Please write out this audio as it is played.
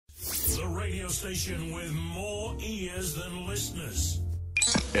radio station with more ears than listeners.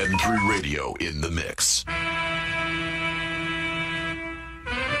 N3 Radio in the mix.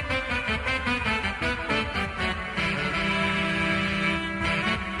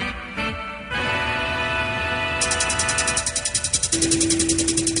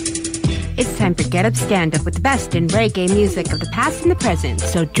 It's time for Get Up Stand Up with the best in reggae music of the past and the present.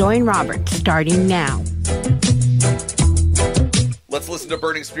 So join Robert, starting now. Let's listen to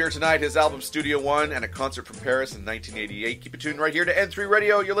Burning Spear tonight, his album Studio One, and a concert from Paris in 1988. Keep it tuned right here to N3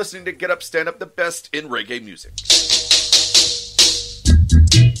 Radio. You're listening to Get Up Stand Up, the best in reggae music.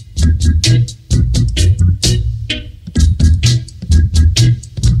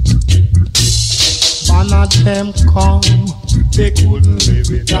 One of them come, they couldn't live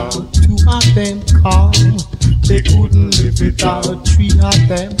without. Two of them come, they couldn't live without. Three of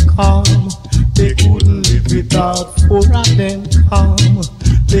them come, they couldn't live without. Four of them come,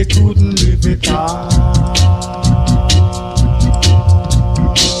 they couldn't live without.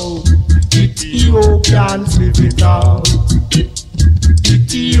 Ethiopians live without.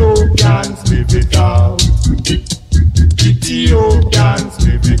 Ethiopians live without. Ethiopians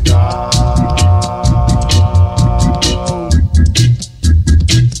live without.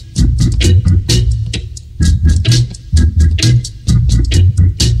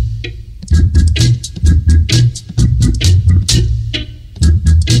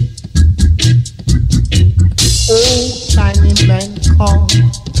 Chinese men come,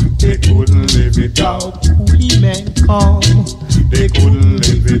 they couldn't live without. Coolie men come, they couldn't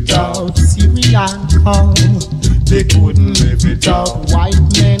live without. Syrian come, they couldn't live without. White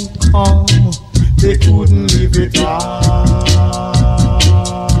men come, they couldn't live without.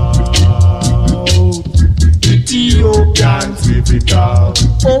 Ethiopians live without.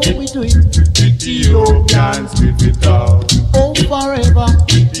 Oh, we do it. Ethiopians live without. Oh, forever.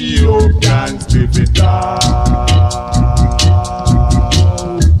 Ethiopians live without.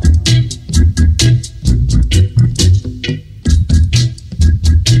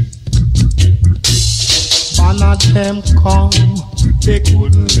 One of them come, they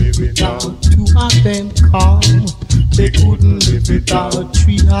couldn't live without. Two of them come, they couldn't live without.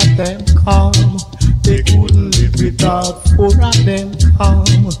 Three of them come, they couldn't live without. Four of them come,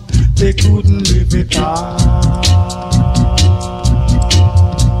 they couldn't live without.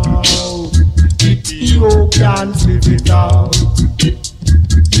 Ethiopians live without.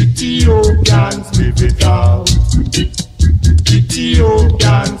 Ethiopians live without.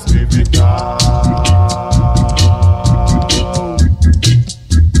 Ethiopians live without.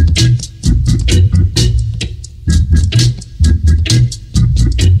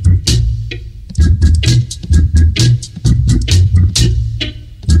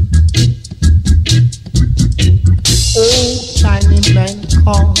 Chinese men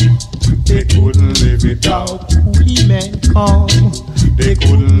come, they couldn't live without. Coolie men come, they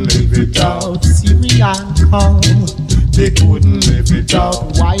couldn't live without. Syrian come, they couldn't live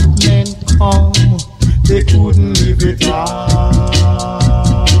without. White men come, they couldn't live without.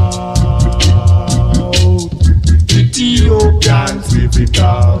 Ethiopians live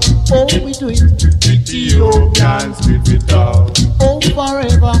without. Oh, we do it. Ethiopians live without. Oh,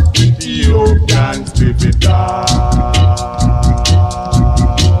 forever. Ethiopians live without.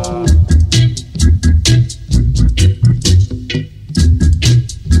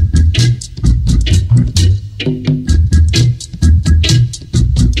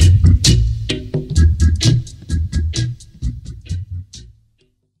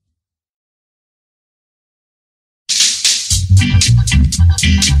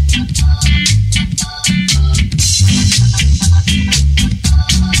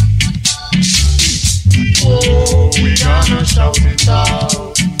 Oh, we gonna shout it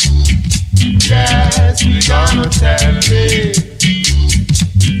out. Yes, we gonna tell it.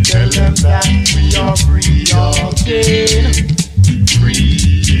 Tell them that we are free again.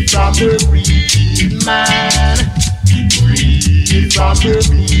 Free from the wicked man. Free from the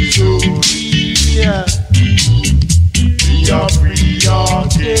misery. We are free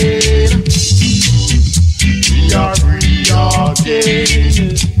again. We are free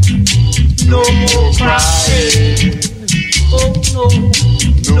again. No more crying. Oh no.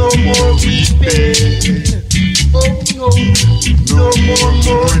 No more weeping. Oh no. No more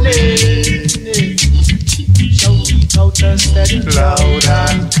mourning. Shout it out and say it loud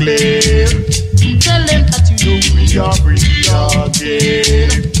and clear. Tell them that you know we are free again.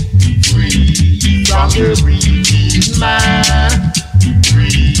 Free from the wicked man.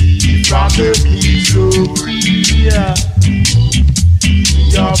 Free from the misery. We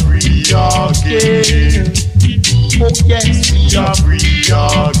are free again. Oh yes, we are free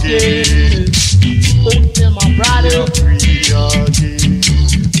again. We are free again.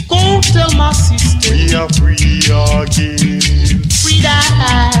 Go tell my sister. We are free again. Free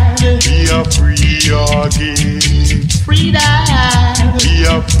that. We are free again. Free that. We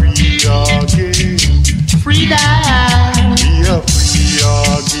are free again. Free that. We are free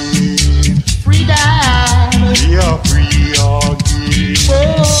again. Free that. We are free again.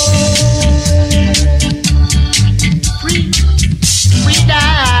 Oh, free, free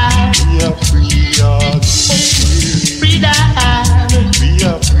that. We are free again. Free that. We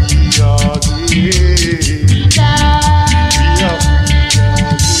are free again. Free that. We are free.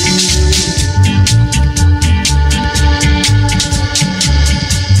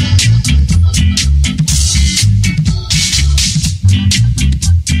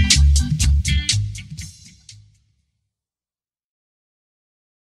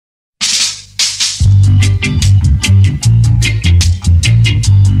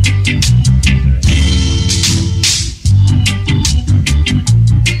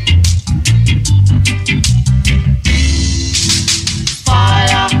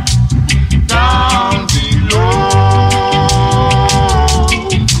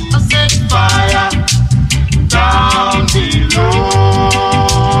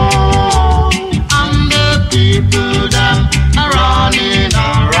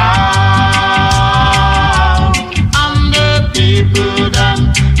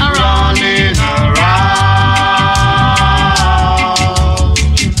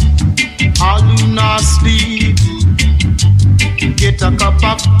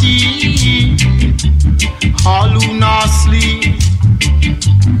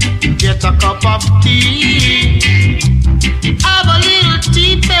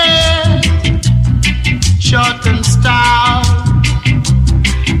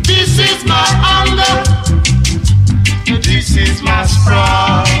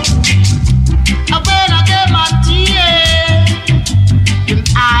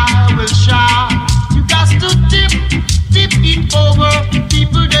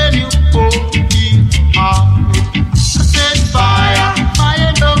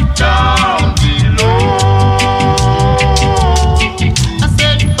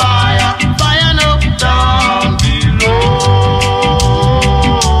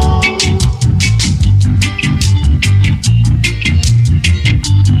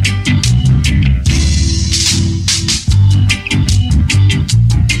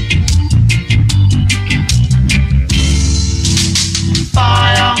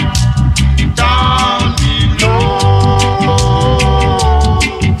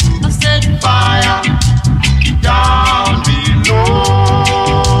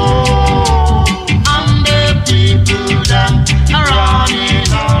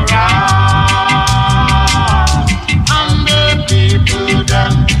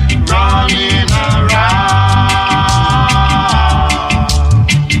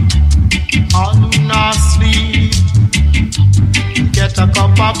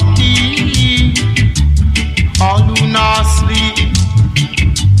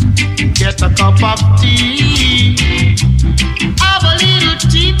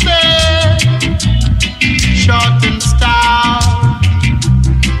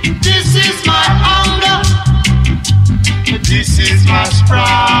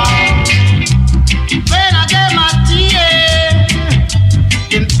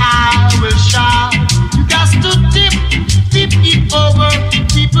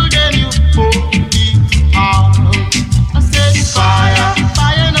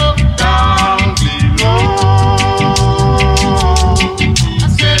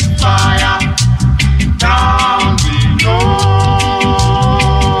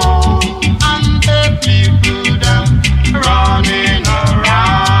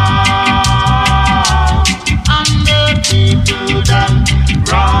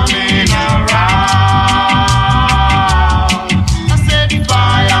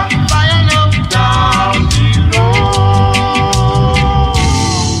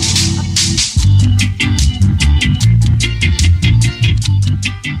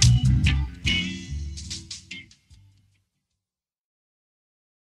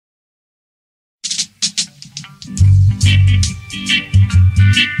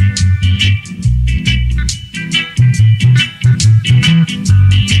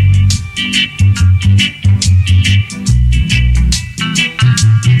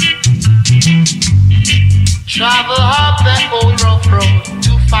 Travel up that old rough road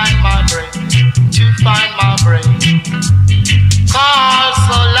to find my brain, to find my brain. Call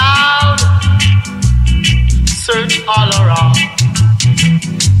so loud, search all around.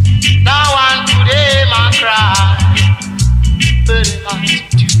 Now and today my cry, but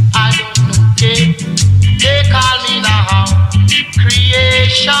I don't know, they call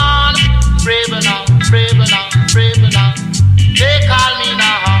Creation, brave enough, brave enough, brave enough. They call me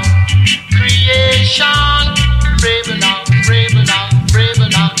now. Creation, brave enough, brave enough, brave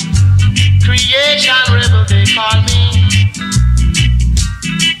enough. Creation rebel, they call me.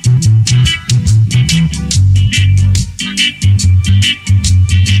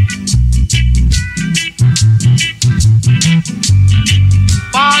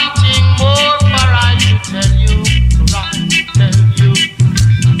 Wanting more for I to tell you, for I to tell you,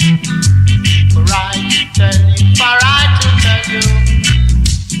 for I to tell you, for I to tell you.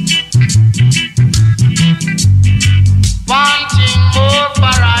 Wanting more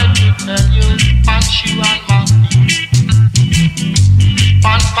for I to tell you, pant shoe on my feet,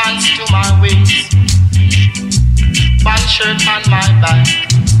 pant pants to my waist, pant shirt on my back.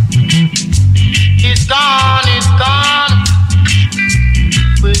 It's gone, it's gone.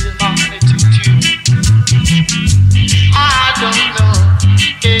 With my tutu, I don't know.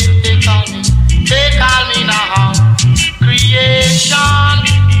 They call me now. Creation,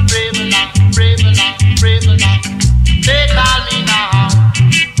 brave enough, brave enough, brave enough. They call me now.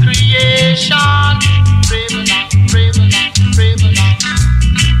 Creation, brave enough, brave enough, brave enough.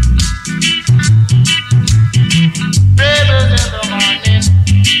 Bravers in the morning,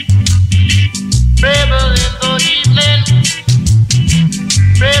 bravers in the evening.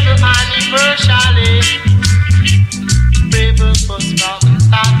 Brave anniversary, brave first from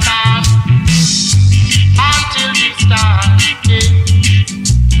that time until this time, yeah.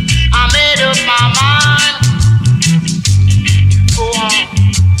 I made up my mind to go on,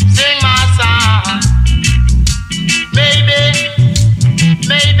 sing my song. Maybe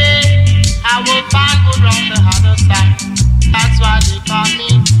I will find good on the other side. That's why they call me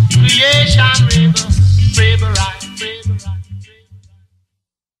Creation River, brave right, brave right.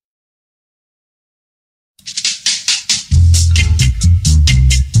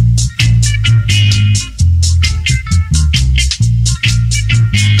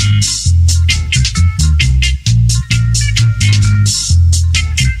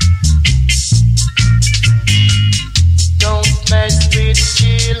 Don't mess with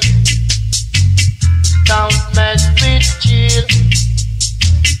Jill. Don't mess with Jill.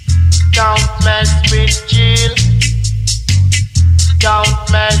 Don't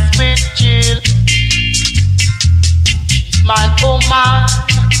mess with Jill. She's mine, oh mine.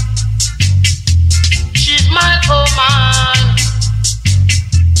 She's mine, oh mine.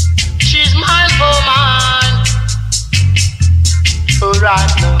 She's mine, oh mine.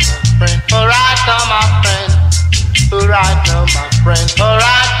 Alright now, my friend. Alright now, my friend. Alright now, my friend.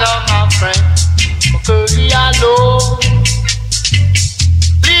 Alright now, my friend. My girlie alone.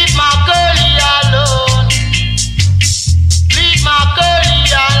 Leave my girlie alone. Leave my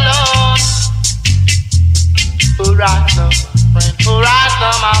girlie alone. Alright now, my friend. Alright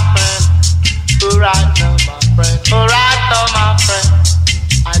now, my friend. Alright now, my friend. Alright now, my friend.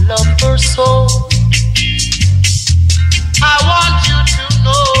 I love her so. I want you to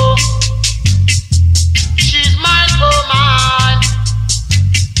know. She's mine, oh mine.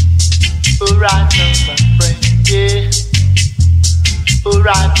 Alright now, my friend, yeah.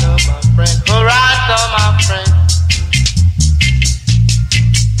 Alright now, my friend. Alright now, my friend.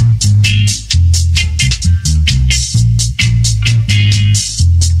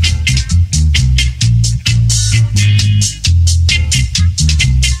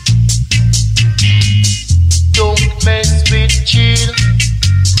 Don't mess with Jill.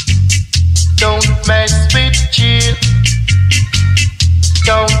 Don't mess with Jill.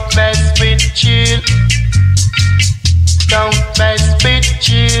 Don't mess with Jill. Don't mess with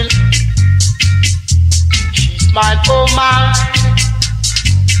Jill. She's mine, oh mine.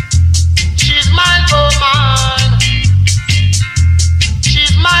 She's mine, oh mine.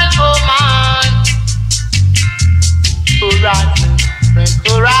 She's mine, oh mine. Alright now, my friend.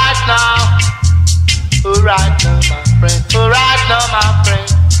 Alright now. Alright now, my friend. Alright now, my friend.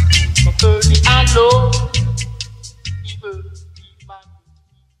 My girlie alone.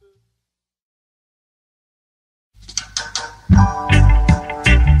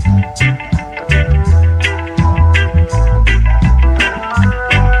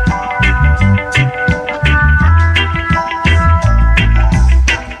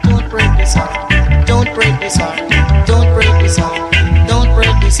 Don't break this heart. Don't break this heart. Don't break this heart. Don't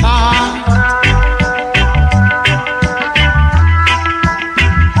break this heart.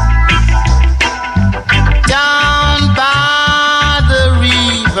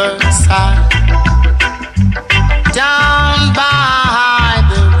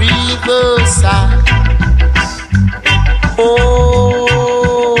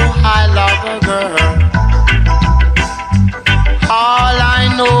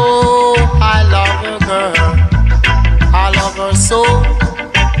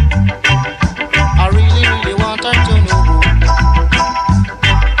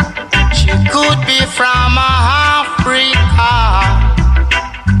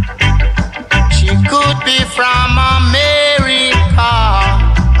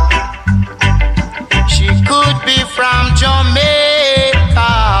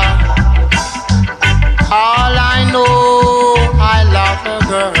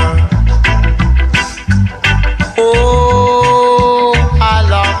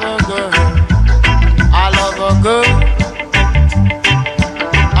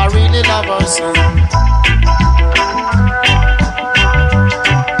 we love our son.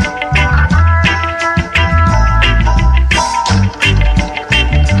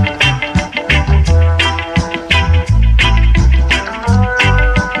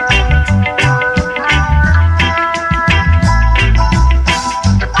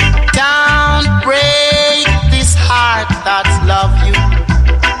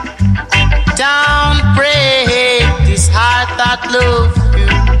 Love you,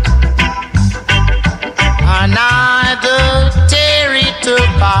 and neither tear it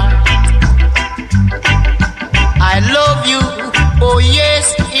apart. I love you, oh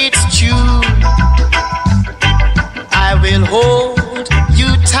yes, it's true. I will hold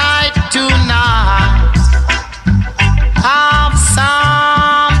you tight tonight. Have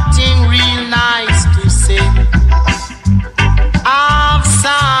something real nice to say. Have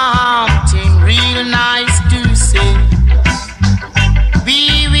something real nice to say.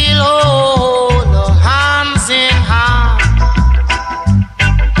 We will hold our hands in hand.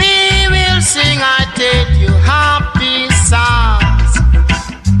 We will sing, I tell you, happy songs.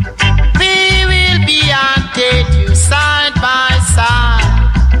 We will be and tell you side by side,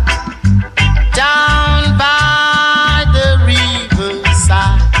 down by the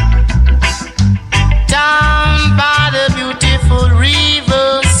riverside, down by the beautiful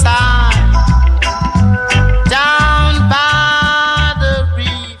riverside, down by the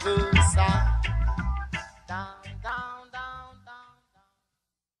riverside, down, down, down, down.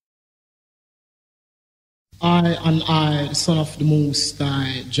 I, the son of the Most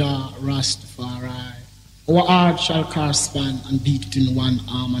High, Jah Rastafari. Our heart shall correspond and beat in one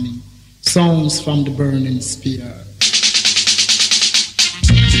harmony. Songs from the burning spear.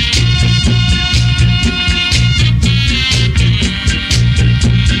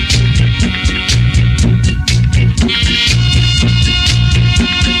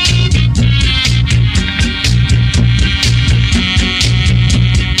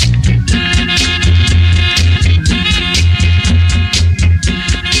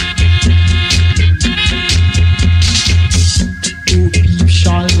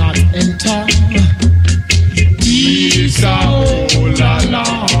 Shall not enter. He's a whole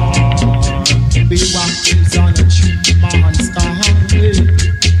alone. Be watches on a cheap man's car,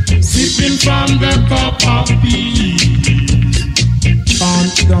 sipping from the cup of peace.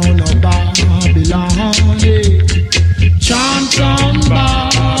 Chant down a Babylon, chant down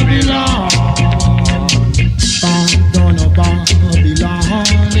Babylon, chant down a Babylon,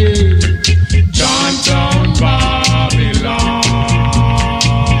 chant down Babylon.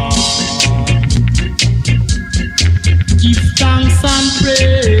 Thanks and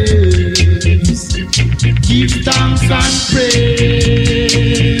praise. Give thanks and praise.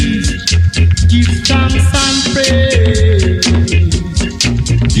 Give thanks and praise.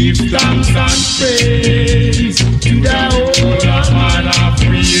 Give thanks and praise to the whole man of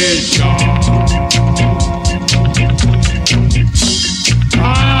creation.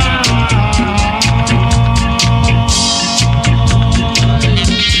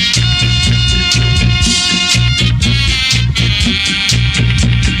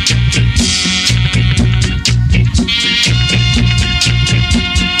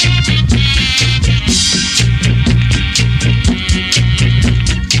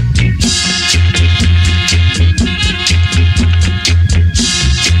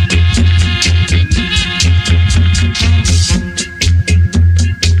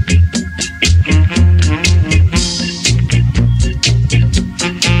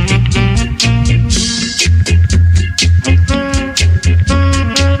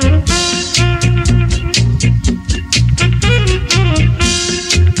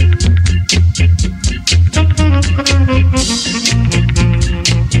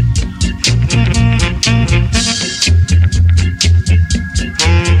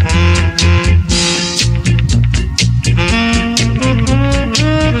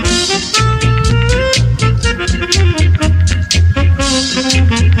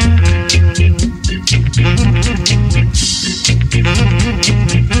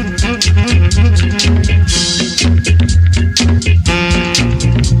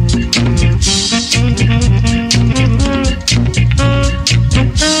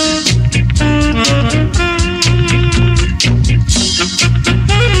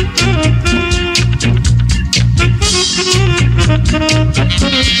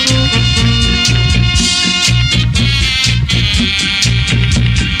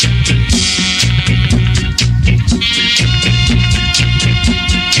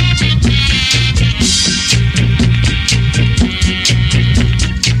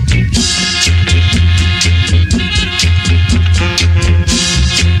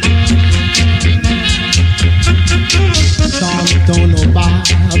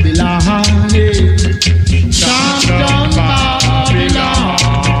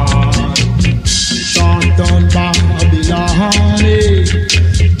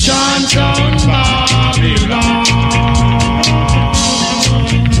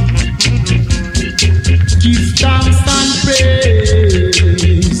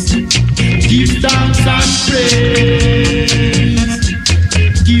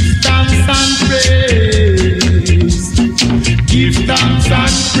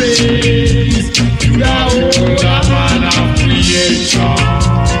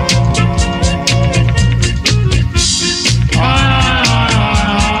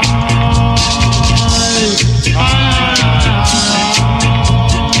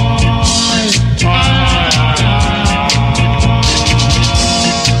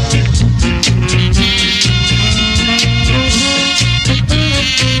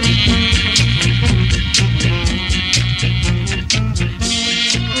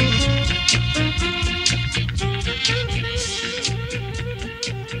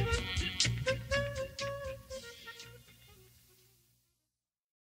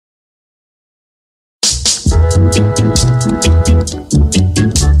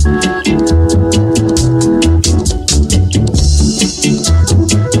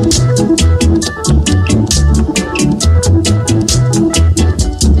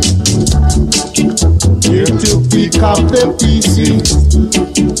 Here to pick up the pieces.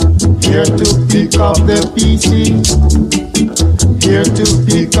 Here to pick up the pieces. Here to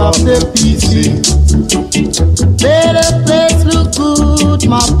pick up the pieces. Let the place look good,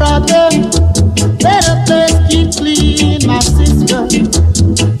 my brother. Let the place keep clean, my sister.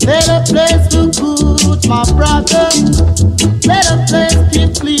 Let the place look good, my brother. Let the place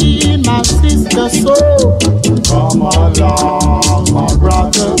keep clean, my sister. So come along, my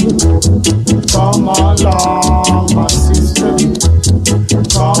brother. Come along, my sister.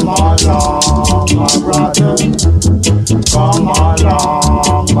 Come along, my brother. Come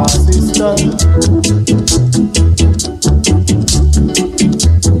along, my sister.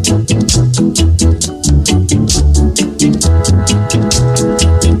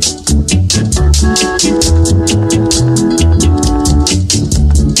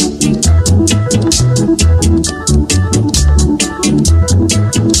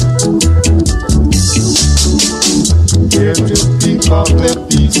 Here to pick up the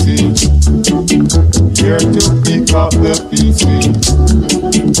pieces. Here to pick up the pieces.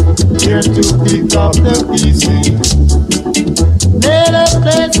 Here to pick up the pieces. let the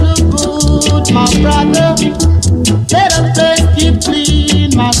place look good, my brother. Let the place keep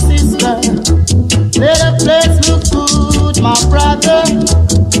clean, my sister. Let the place look good, my brother.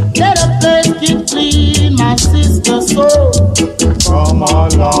 Let the place keep clean, my sister. So come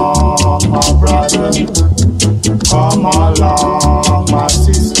along, my brother. Come along, my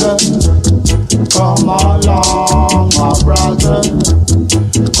sister. Come along, my brother.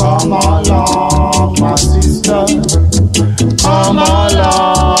 Come along, my sister. Come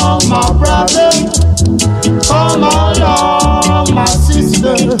along, my brother. Come along, my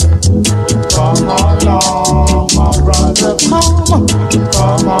sister. Come along, my brother.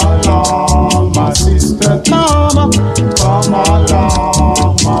 Come along, my sister. Come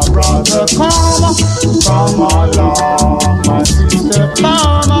along, my brother. Come along, my sister.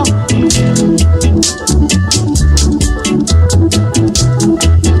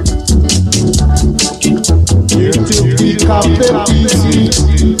 Here to pick up the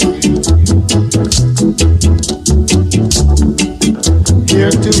pieces.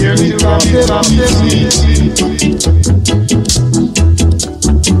 Here to pick up the pieces.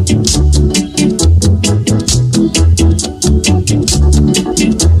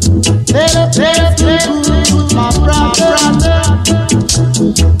 let the place look good, my brother.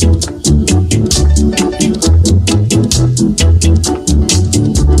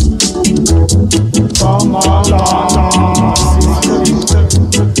 Come along, sister.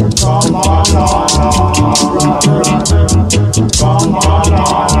 Come along, brother. Come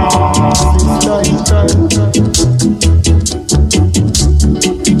along, sister.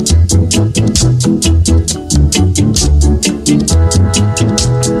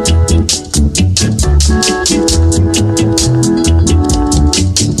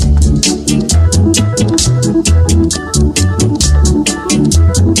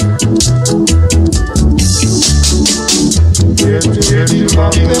 Here to pick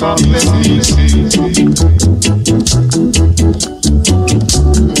up the pieces.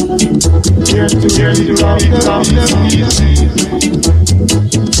 Here to pick up the pieces.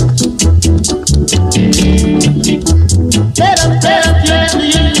 Let the place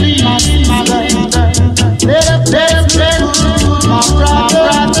keep clean, my sister. Let the place look good, my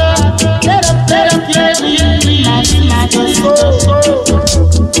brother. Let the place keep clean, my sister.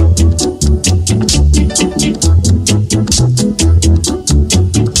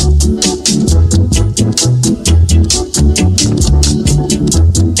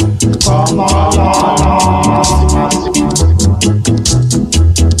 Come along,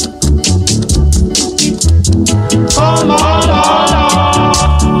 come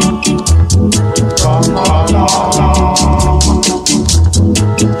along, come along,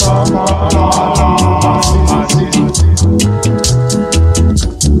 come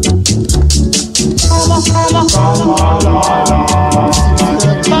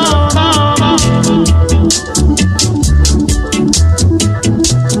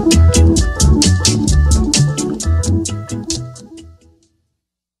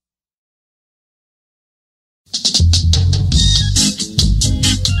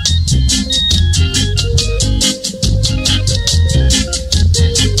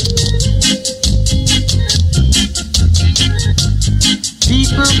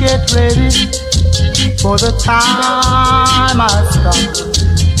People get ready for the time has come.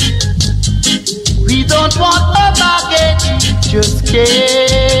 We don't want a just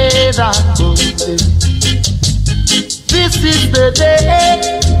came and golden. This is the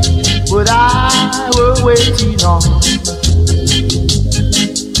day what I were waiting on.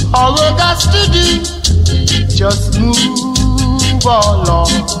 All we got to do, just move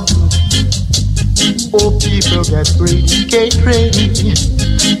along. Oh, people get ready, get ready.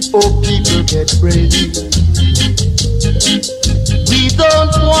 Oh, people get ready. We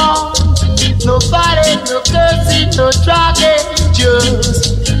don't want nobody, no cursing, no dragging,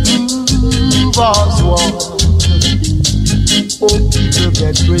 just move us one. Oh, people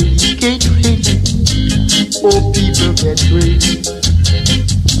get ready, get ready. Oh, people get ready.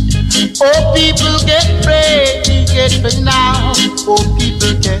 Oh, people get ready now. Oh,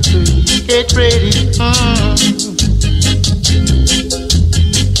 people get ready, get ready.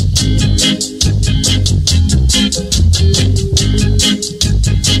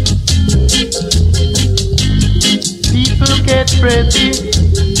 People get ready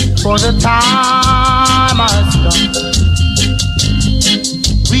for the time has come.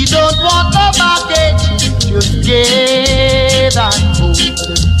 We don't want no baggage, just get and hold it.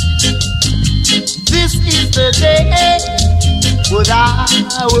 This is the day what I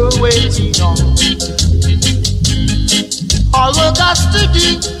were waiting on. All we got to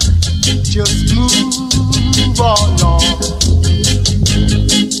do, just move along.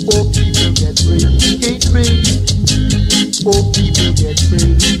 Oh, people get ready, get ready. Oh, people get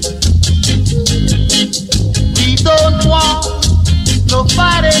ready. We don't want no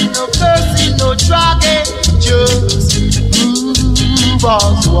fighting, no cursing, no dragging, just move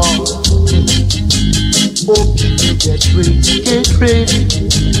us one. Oh, people get ready, get ready.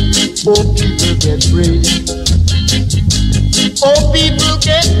 Oh, people get ready. Oh, people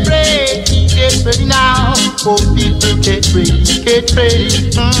get ready now. Oh, people get ready, get ready.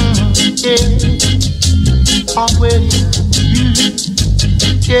 Yeah, I'm waiting. You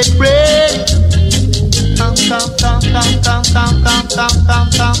get ready. Come,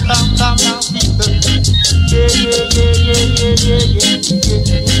 people.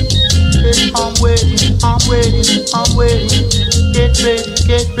 Yeah. I'm waiting.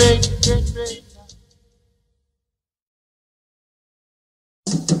 Get ready.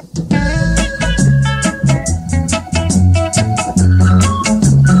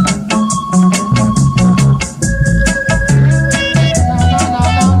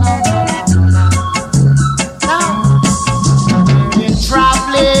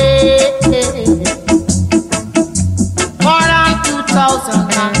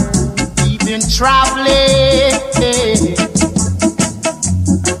 Traveling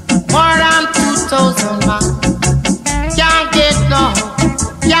more than 2,000 miles. Can't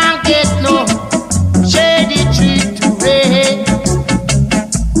get no shady tree to rain.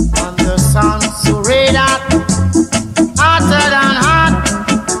 And the sun so red hot, hotter than hot,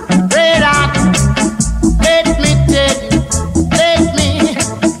 red hot. Let me tell you,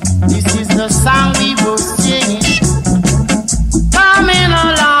 this is the song we were singing. Coming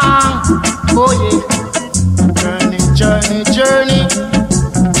along. Oh yeah, journey, journey, journey,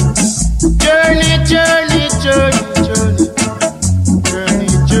 journey, journey, journey, journey,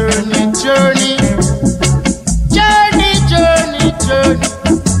 journey, journey, journey, journey, journey.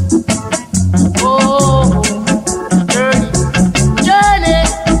 Oh, journey, journey,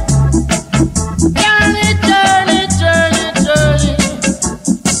 journey, journey, journey, journey.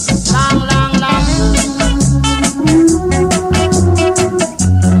 Long, long, long.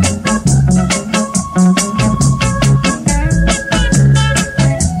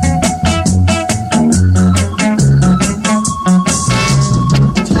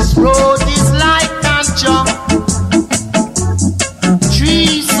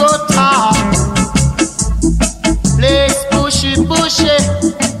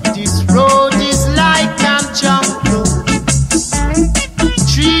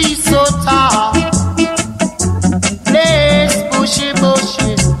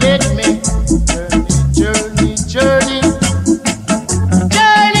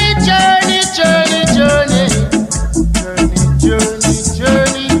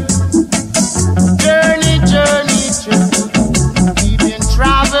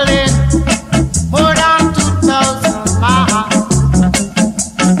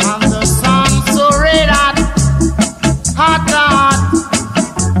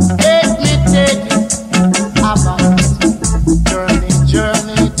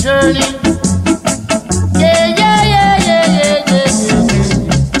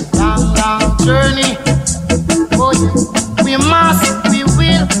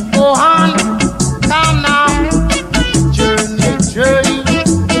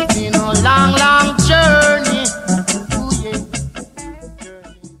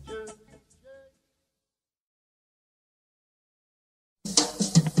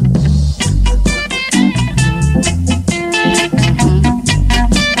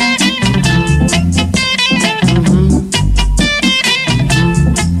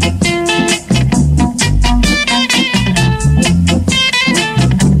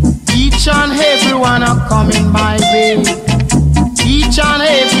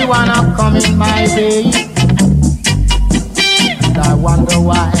 everyone are coming my way, and I wonder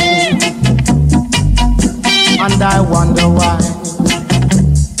why, and I wonder why.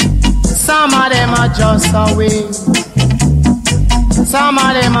 Some of them are just away, some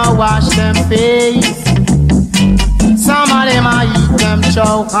of them are wash them face, some of them are eat them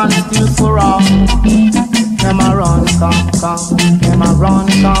chow and still for all. Them a run, come, them a run,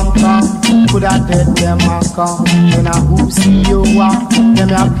 come. Coulda dead, them a come. Then a who see you walk,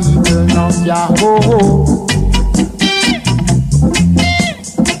 them a people now ya ho ho.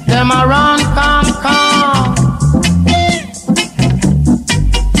 Them a run, come.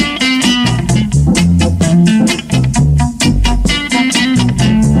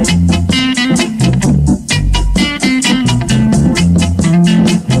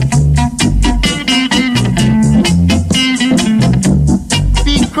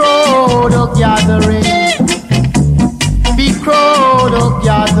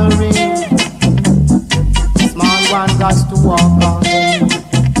 Gathering, small one got to walk on the knee.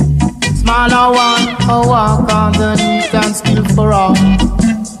 Smaller one a walk on the knee and still for all.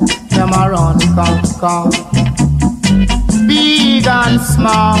 Them a run, come. Big and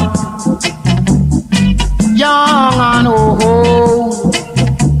small, young and old,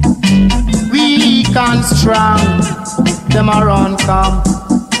 weak and strong. Them a run, come.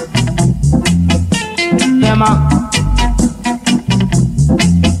 Them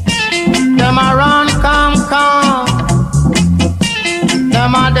a run, come.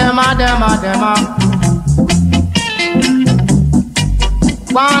 Them a.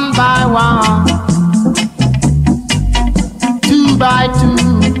 One by one, two by two,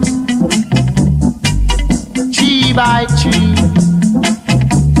 three by three.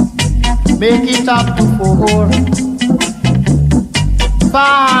 Make it up to 4,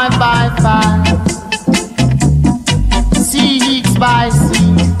 5 by 5, 6 by 6.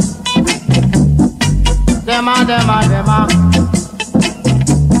 Them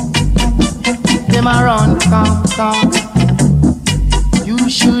a run, come. You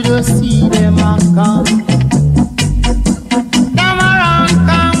should have seen them a come. Them a run,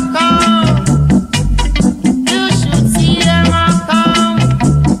 come. You should see them a come.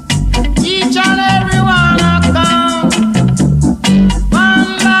 Each and every one a come.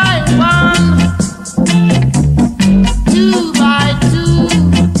 One by one, 2 by 2.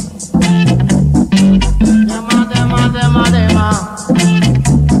 Them a.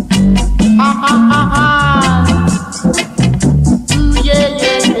 Ha. Ooh, yeah.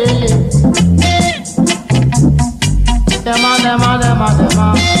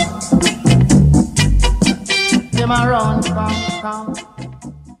 Them a run, come.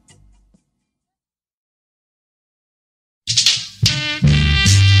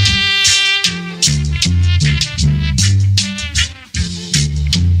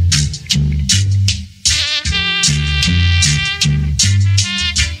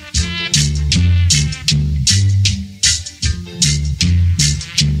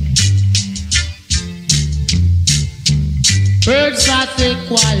 Birds at a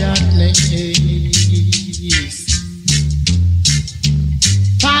quiet place,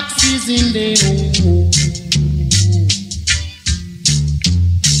 taxis in the hole,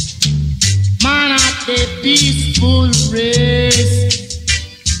 man at a peaceful race.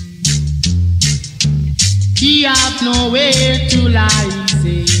 He have nowhere to lie,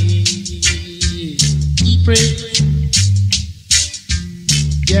 say. He pray,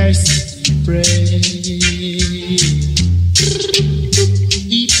 yes, he pray.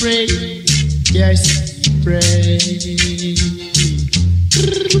 He pray, yes, he pray.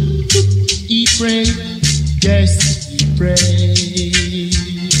 He pray, yes, he pray.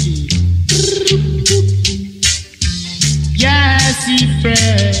 Yes, he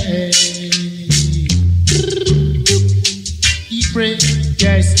pray. He pray,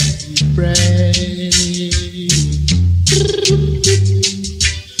 yes, he pray.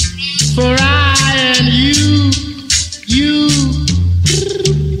 For I and you.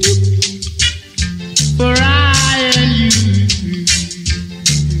 For I and you,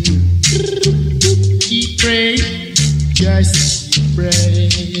 he pray, yes, he pray,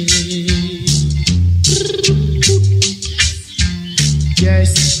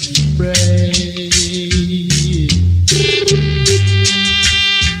 yes, he pray.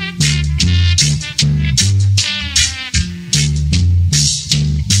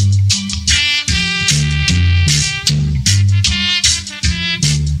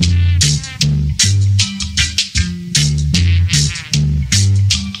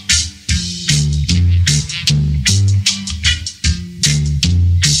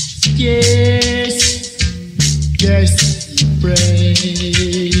 Yes, yes, he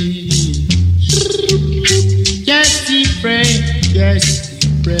pray. Yes,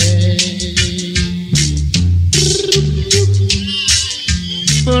 pray.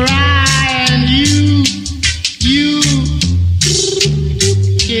 For I and you,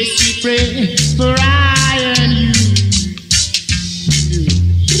 yes, we pray. For I and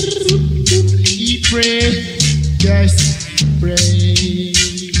you pray. Yes, pray.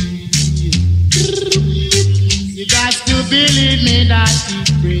 You got to believe me that we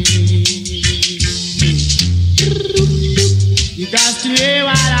pray. You got to hear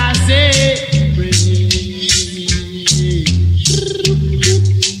what I say. Pray.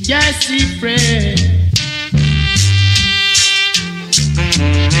 Yes, we pray.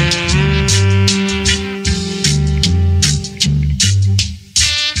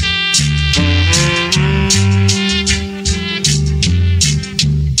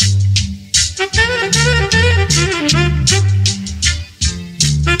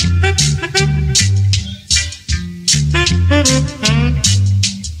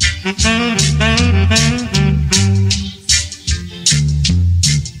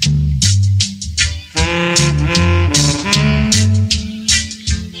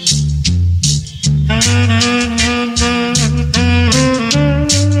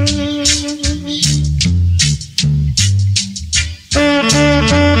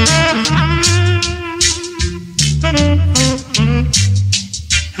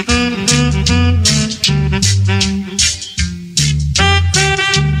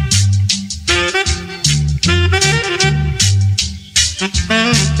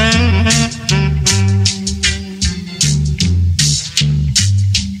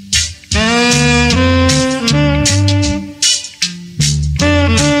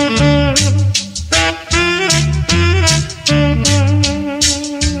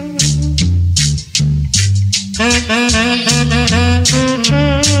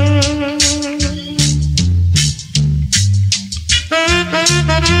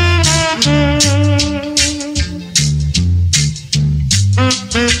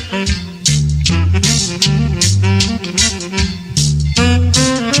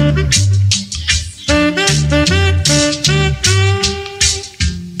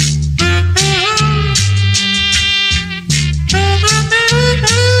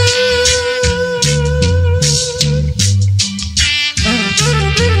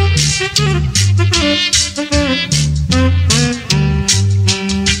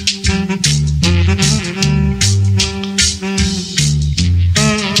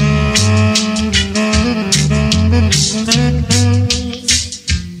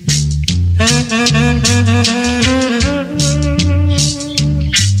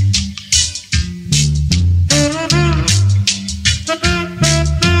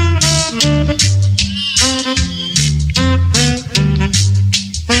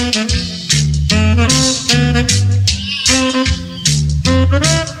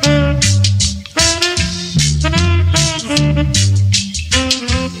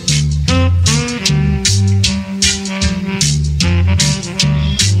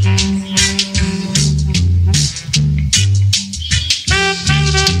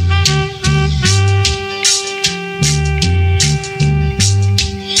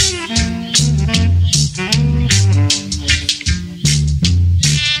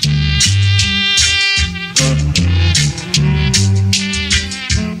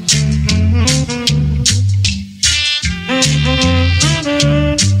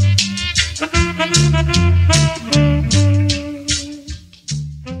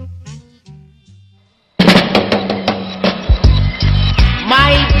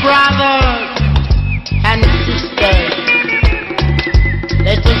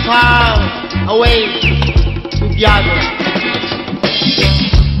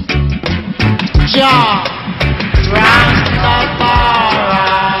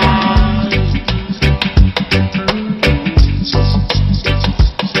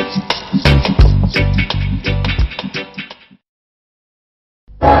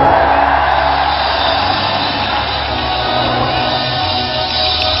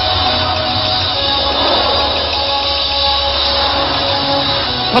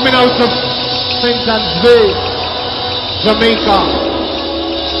 Coming out of St. Anne's Bay, Jamaica,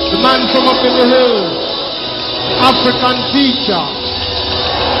 the man from up in the hills, the African teacher,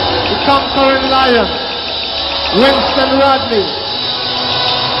 the conquering lion, Winston Rodney.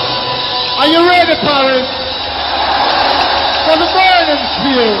 Are you ready, Paris? For the burning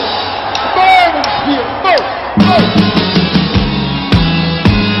spear, burning spear, go, go!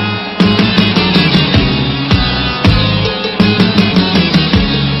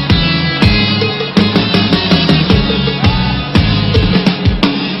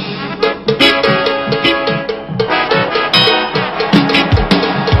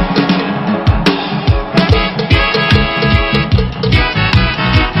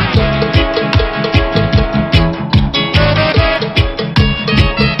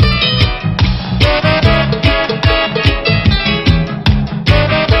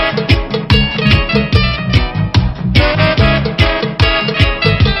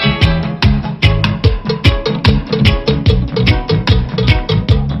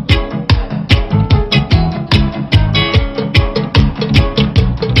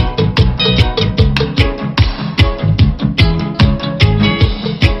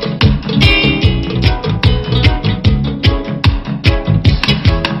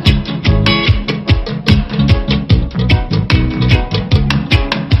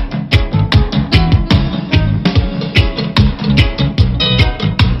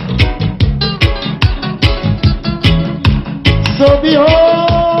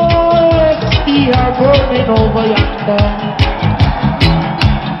 burning over yonder.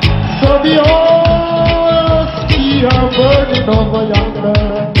 So the whole ski are burning over yonder.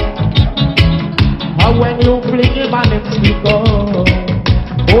 And when you fling him and him stick up,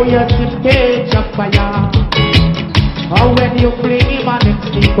 oh yes, it catch a fire. And when you fling him and him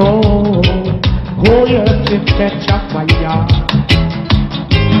stick up, oh yes, it catch a fire.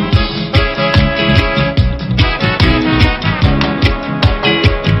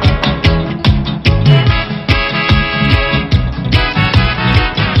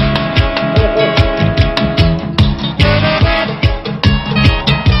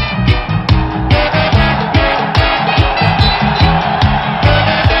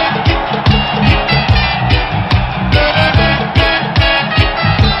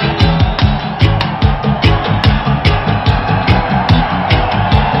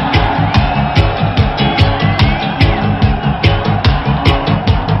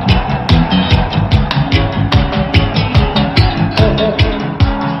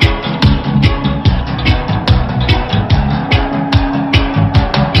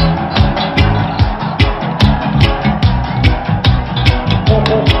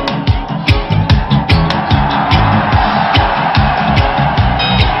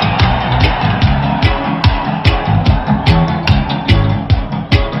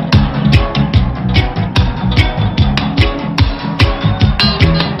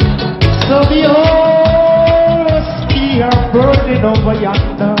 Over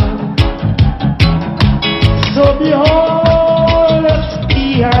yonder. So behold, the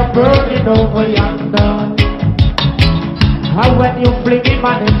ski are burning over yonder. And when you fling him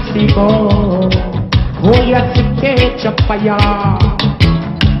and him sleep, oh yes, it catch a fire.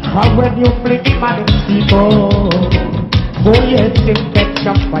 And when you fling him and him sleep, oh yes, it catch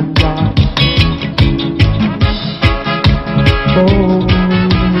a fire. Oh,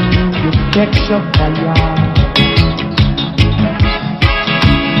 you catch a fire.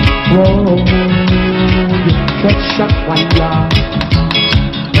 Oh, you catch a fire.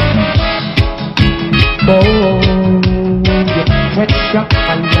 Oh, you catch a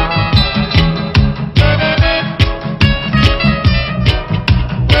fire.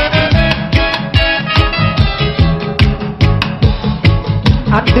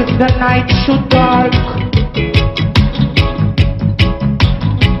 And if the night should dark,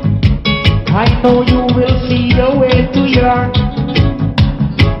 I know you will see the way to your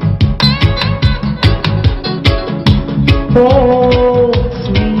home,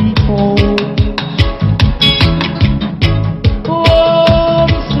 sweet home.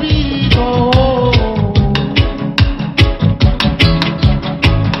 Home, sweet home.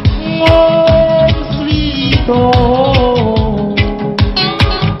 Home, sweet home.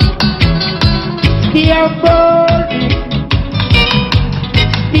 Still burning,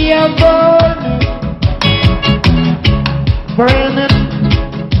 still burning, burning,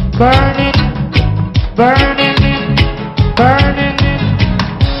 burning, burning. Burning, burning, burning,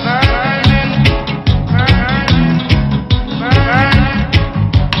 burning.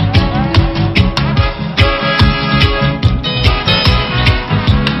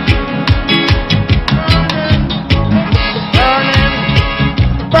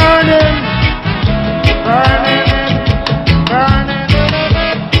 Burning, burning, burning, burning,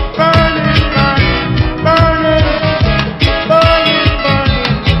 burning, burning, burning, burning,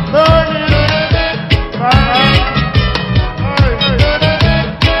 burning.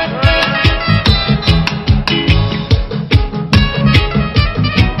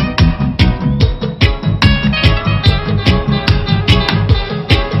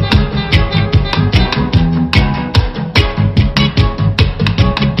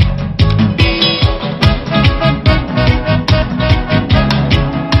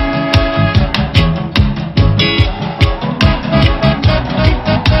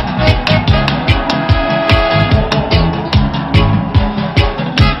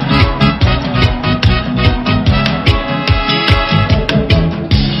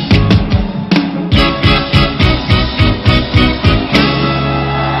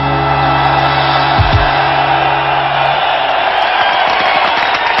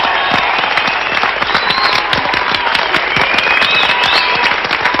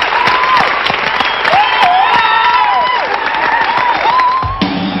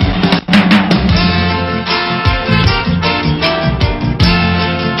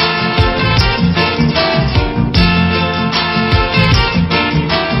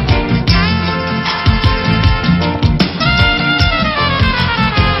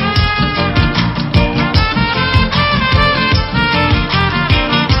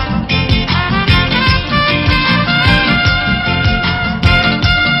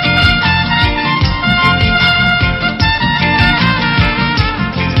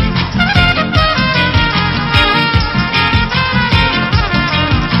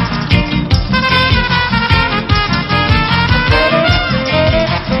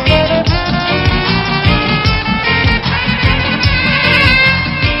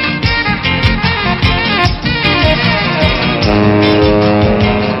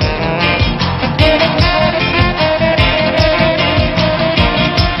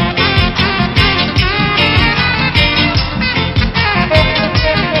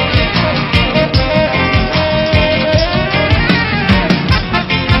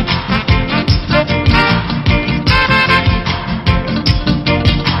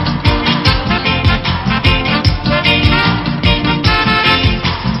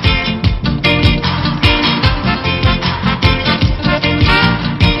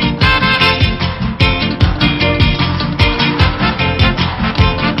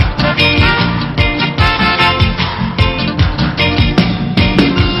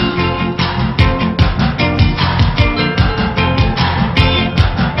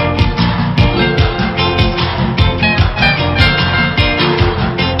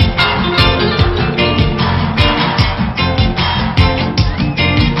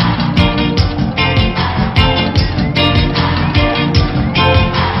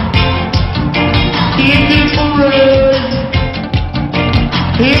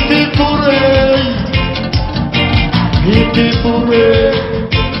 Hip hip hooray, hip hip hooray,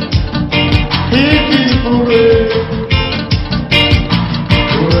 hip hip hooray,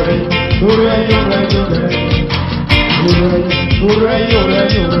 hooray, hooray, hooray, hooray, hooray, hooray,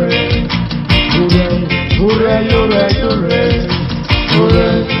 hooray, hooray, hooray, hooray,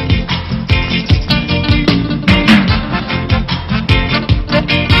 hooray.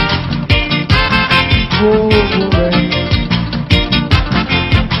 Oh, hooray.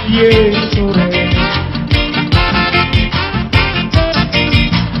 Yes, hooray.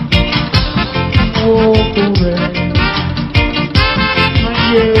 Oh, hooray.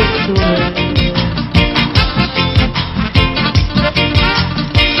 Yes, hooray.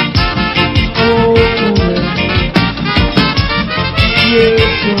 Oh, hooray.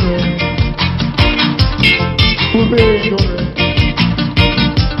 Yes, hooray. Hooray, hooray.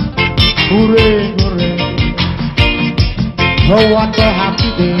 Hooray, hooray. Oh, what a happy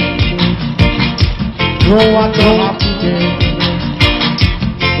day. Oh, what a happy day.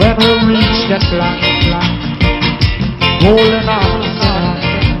 When we reach that land, holding our hand,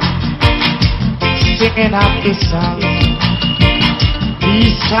 singing happy songs, be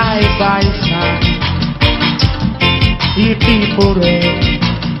side by side. Hip hip hooray,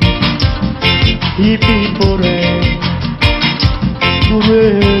 hip hip hooray,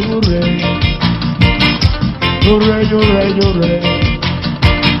 hooray, hooray, hooray, hooray, hooray.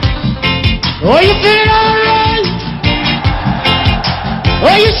 Oh, you feel alright?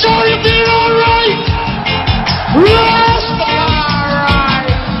 Oh, you sure you feel alright?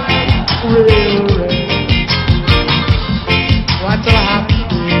 Rastafari, hooray, hooray. What a happy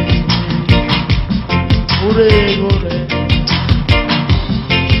day. Hooray, hooray.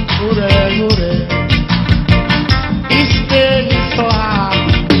 Hooray, hooray. This day is so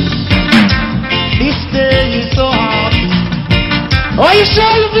happy. This day is so happy. Oh, you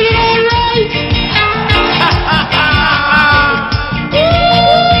sure you feel alright?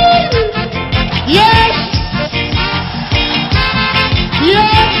 Yes!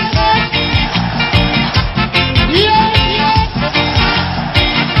 Yes! Yes!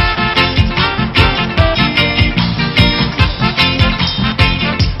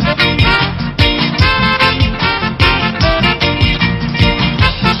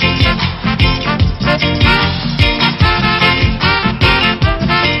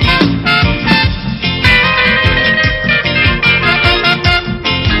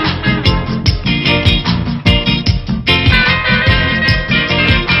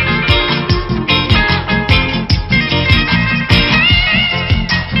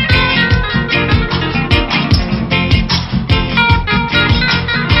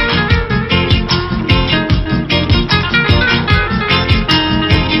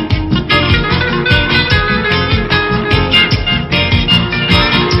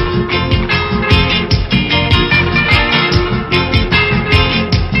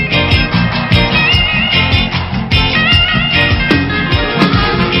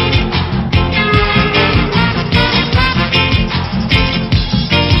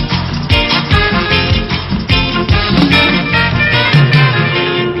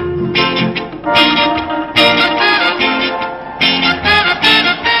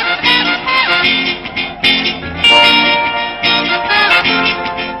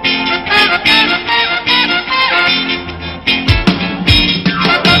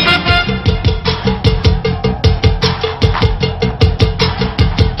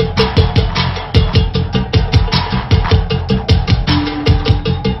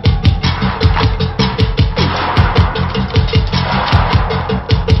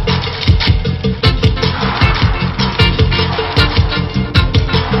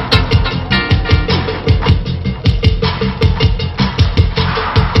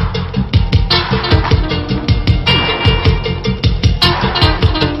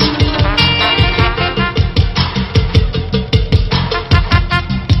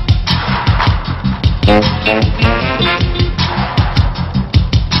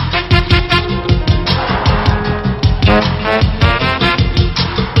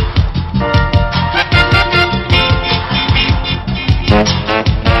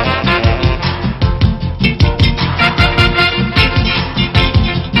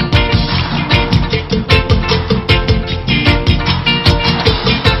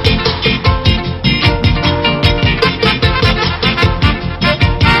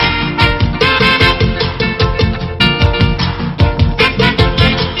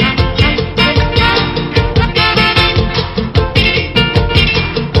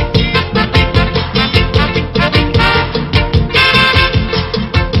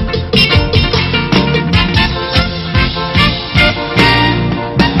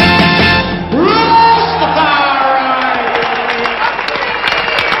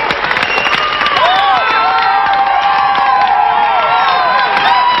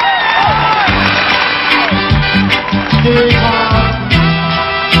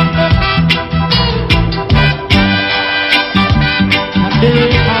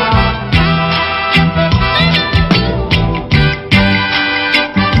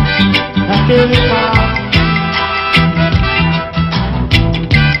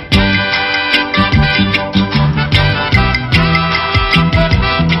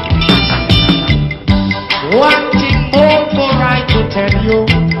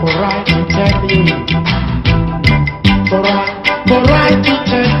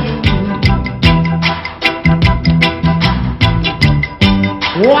 tell you.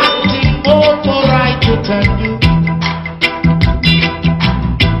 One thing more for right to tell you.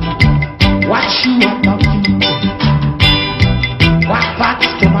 What shoe on my feet, what pants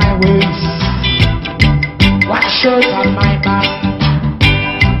to my waist, what shirt on my back.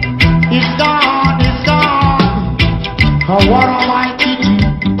 It's gone, it's gone. Oh, what am I to do?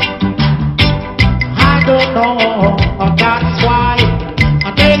 I don't know. Oh, that's why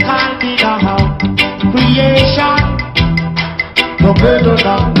they call me now creation. No river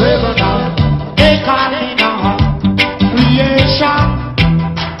now, river now. They call me now creation.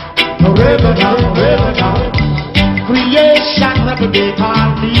 No river now, river now. Creation, whatever they call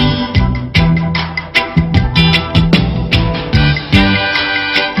me.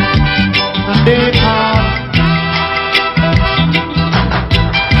 And they call.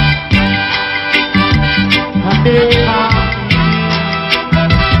 And they call.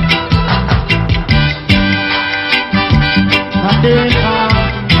 And they call.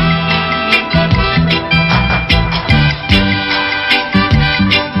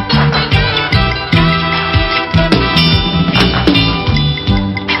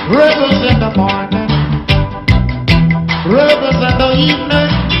 Rebels in the morning, rebels in the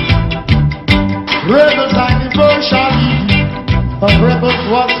evening, rebels anniversary, but rebels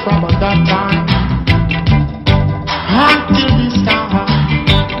was from at that time until this time.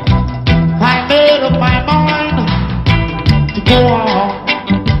 I made up my mind to go on,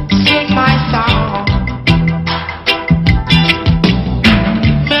 sing my song.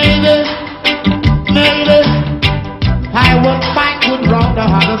 Maybe I would find good round the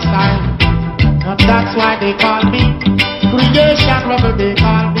other side. And that's why they call me creation, rubber they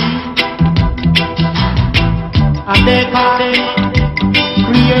call me. And they call me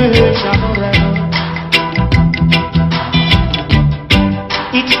creation forever.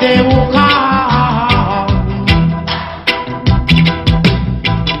 It's they who call me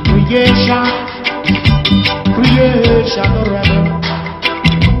creation, creation forever.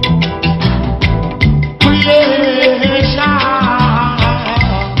 Creation,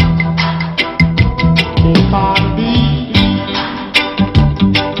 they call me.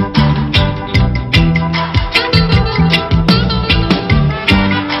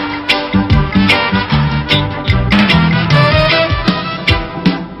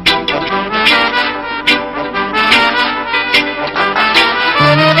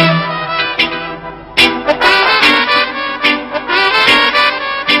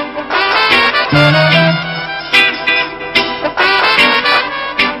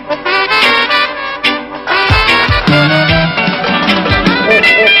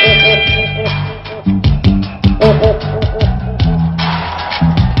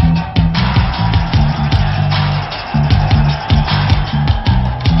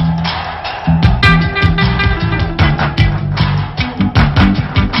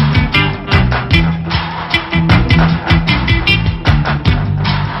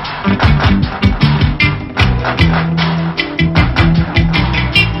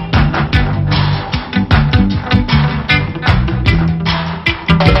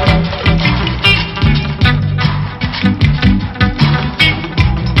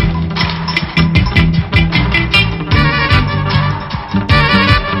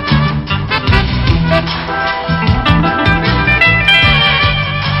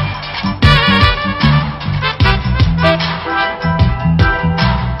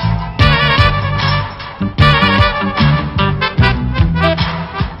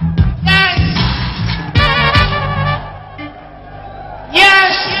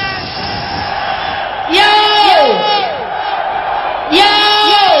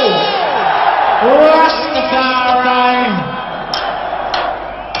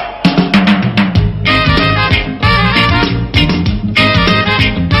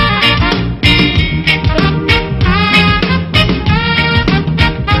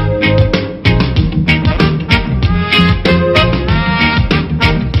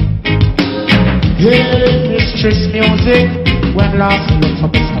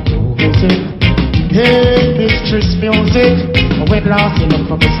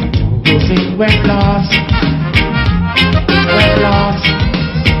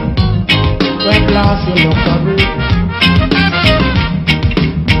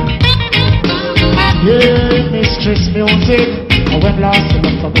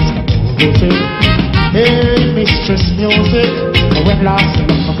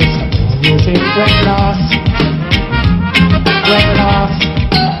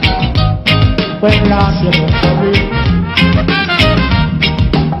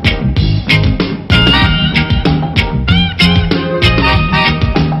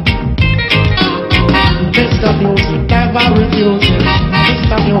 refusing.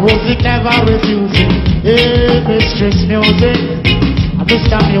 Mr. Music never refusing. Hey, Mistress Music.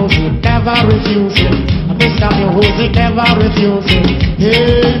 Mr. Music never refusing. Mr. Music never refusing.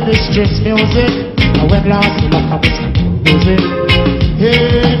 Hey, Mistress Music. When last you look at Mr. Music.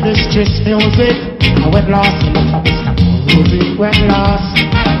 Hey, Mistress Music. When last you look at Mr. Music.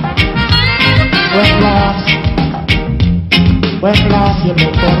 When last you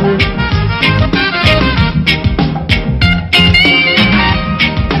look for it.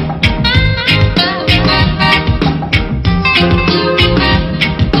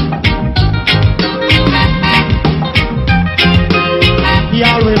 He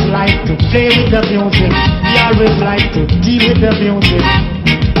always like to play with the music. He always like to deal with the music.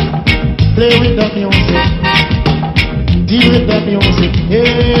 Play with the music. Deal with the music.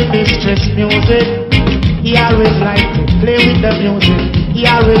 Hey, Mistress Music. He always like to play with the music. He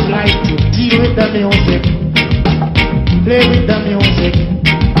always like to deal with the music. Play with the music.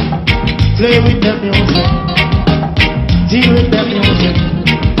 Play with the music. Deal with the music.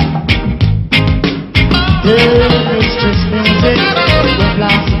 Hey, Mistress Music. When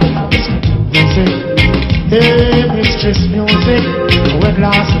last music. Hey, Mistress Music. When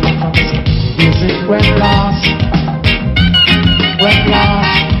last music. When last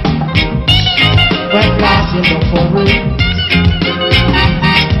you look for it.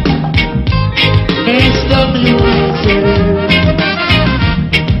 Mr. Music.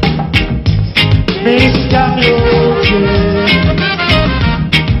 Mr. Music.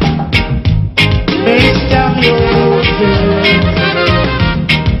 Mr. Music.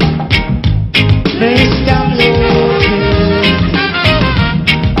 Mr. Music.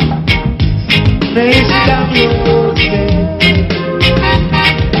 Mr. Music.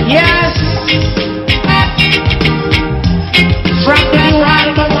 Yes. From the new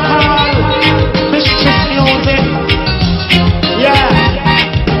album called Mistress Music. Yeah.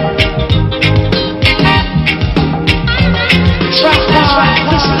 From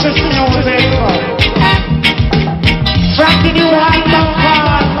Mistress Music. From the new album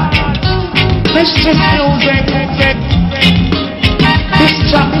called Mistress Music. This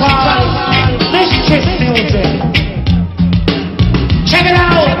track called Mistress Music. Check it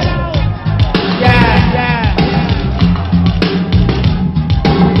out. Yeah.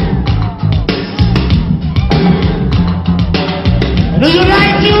 Do you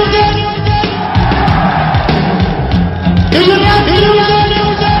like music? Do you like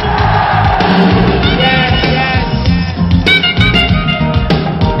music? Yes.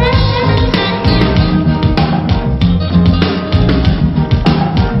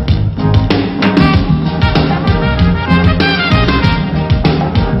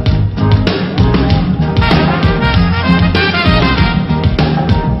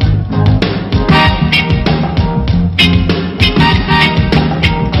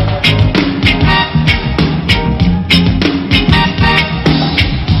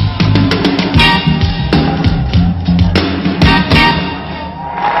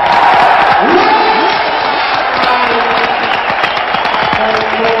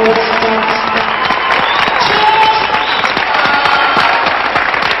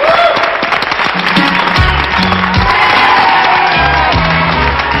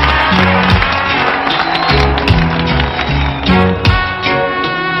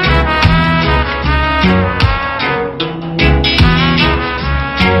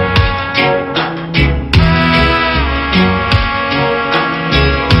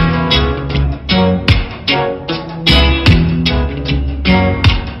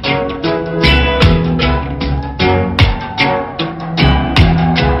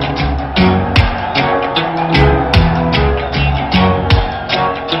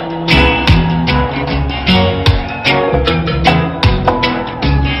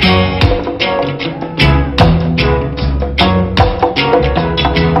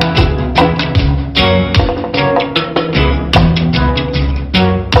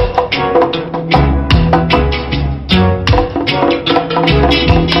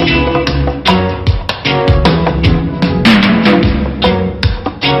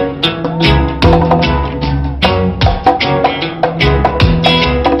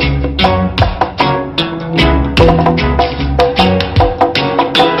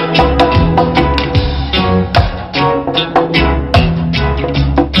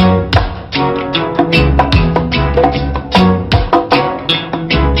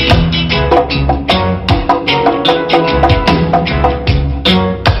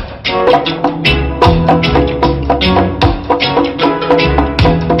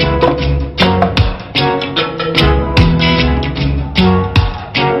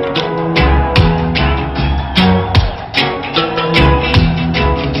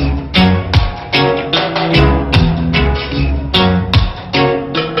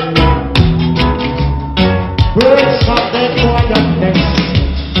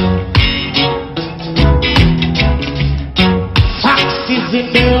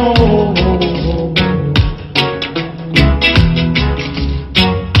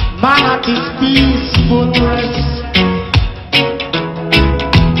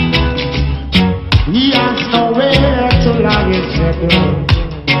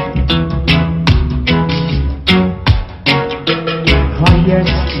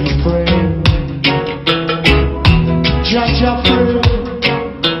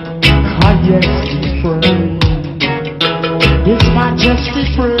 Yes, he pray. His Majesty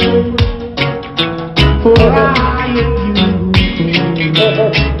pray for I and you.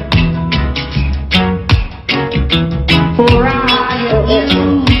 For I and you.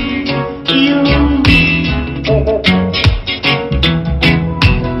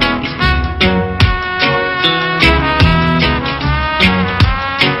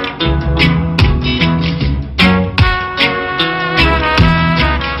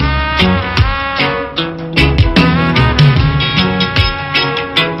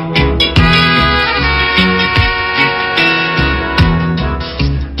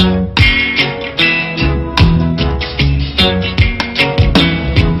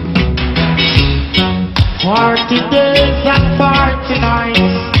 Party days and party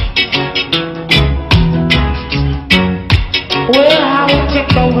nights. We're out in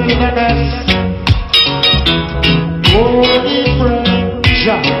the wilderness. Oh, he pray,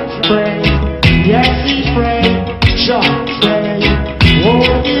 just pray. Yes, he pray, just pray. Oh,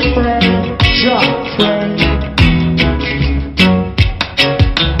 he pray, just pray.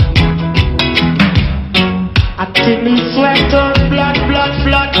 Until he sweat on blood, blood,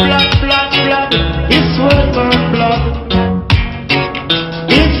 blood, blood, blood, blood. It's sweat and blood.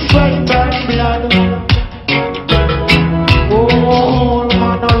 It's sweat and blood. Oh,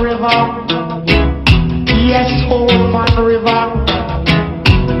 man a river. Yes, old man river.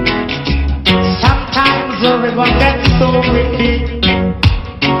 Sometimes the river gets so windy,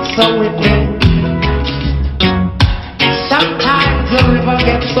 so windy. Sometimes the river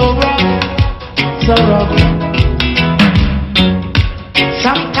gets so rough, so rough.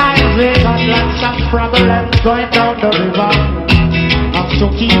 Sometimes we got lots of problems going down the river. Have to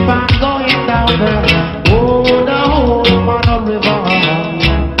keep on going down there. Oh, the whole man river.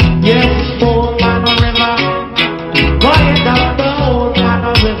 Yes, whole man river. Going down the whole man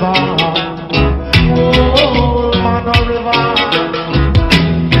river. Oh, whole man river.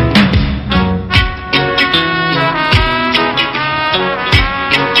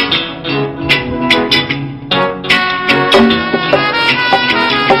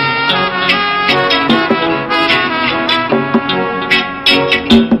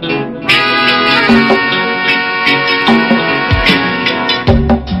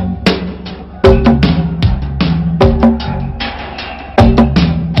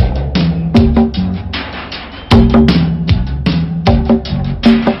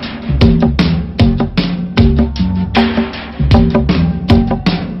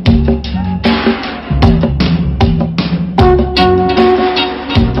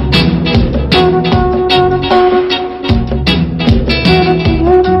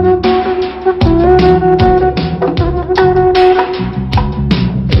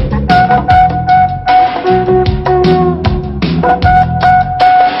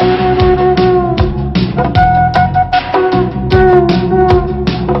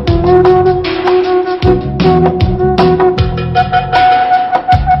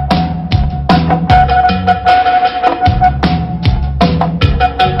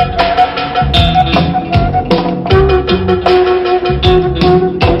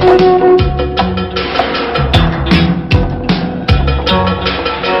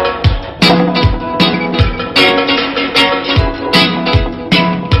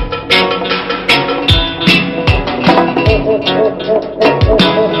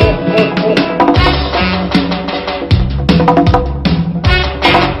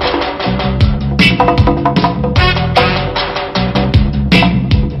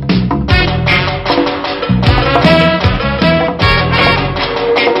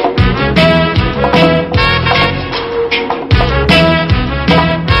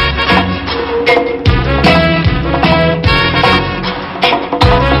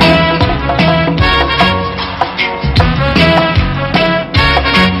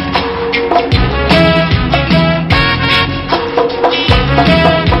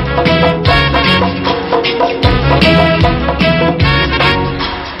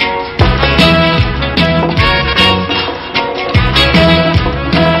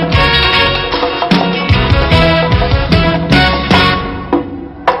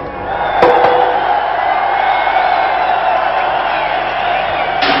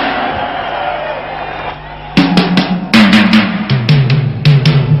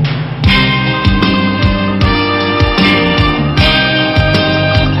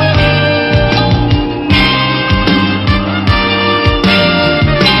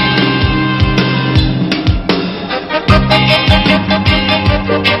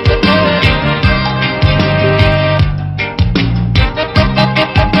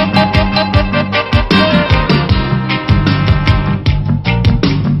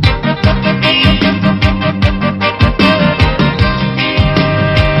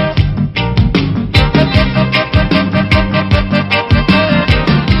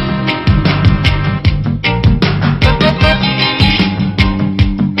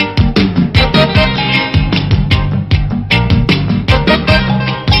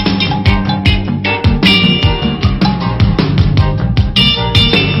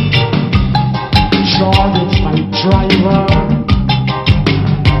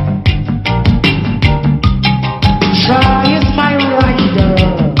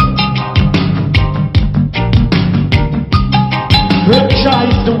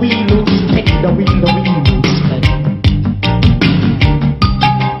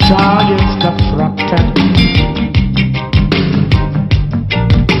 Joy is the front.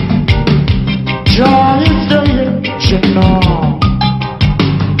 Joy is the engine.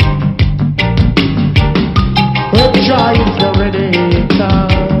 Oh, joy is the radiator.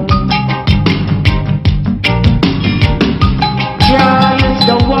 Joy is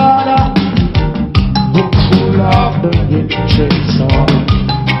the water who cool off the engine.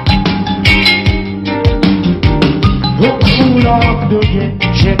 Who cool off the engine,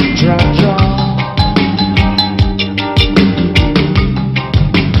 Joy.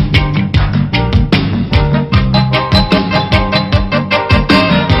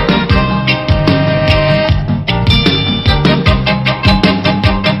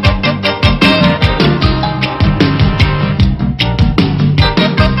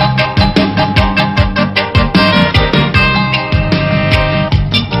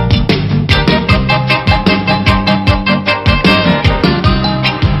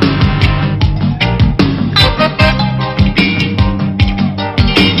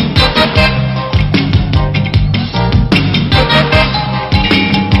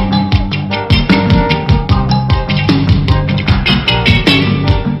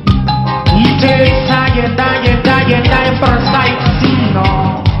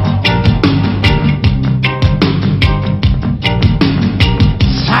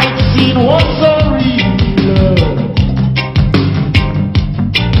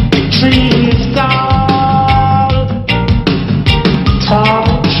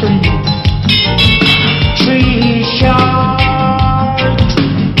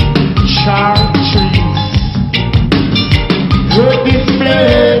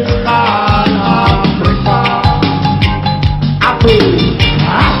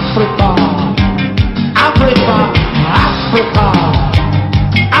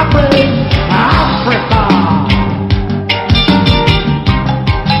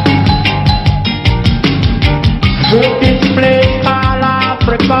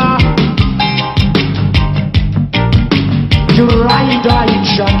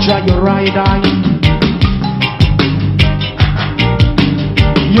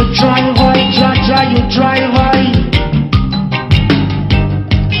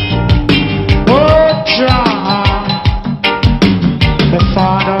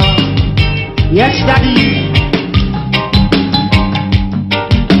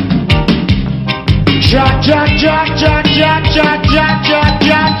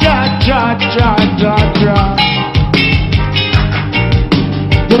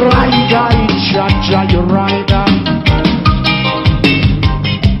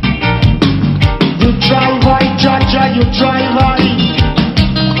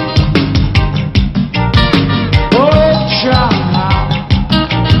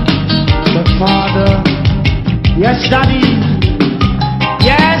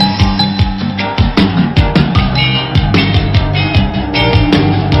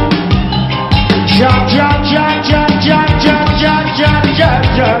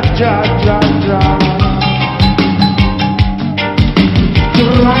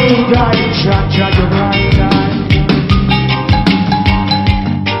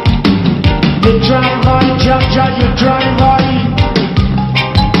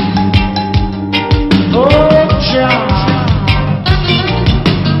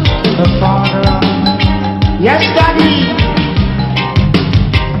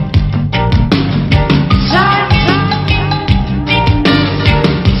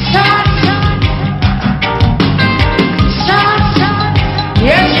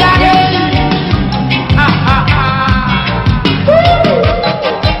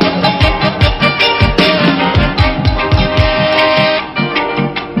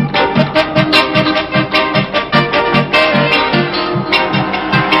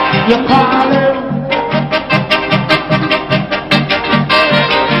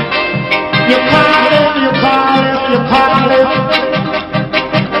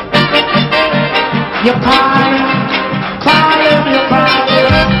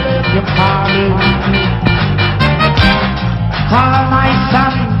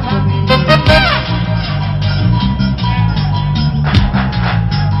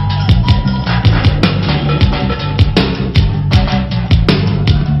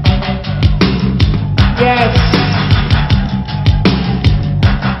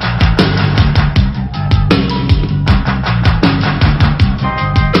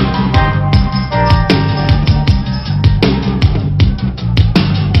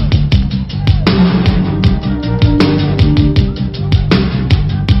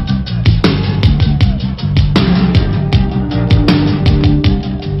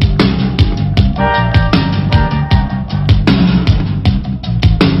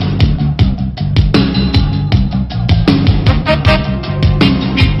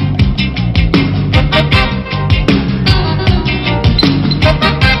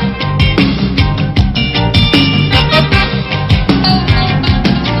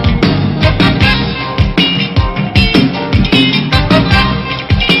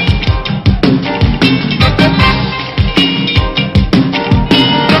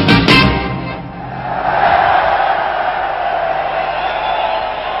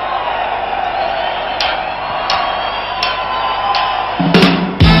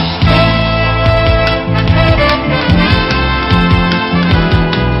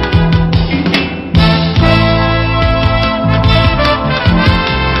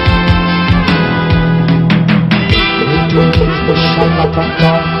 people shall not come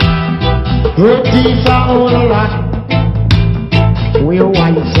down. Hurt these are all a lot. We're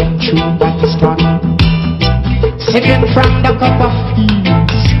wise and true but strong. Second from the cup of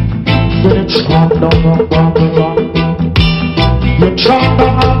peace, when it's strong down on Babylon. You chop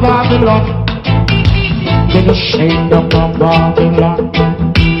down on Babylon, then you shake down on Babylon.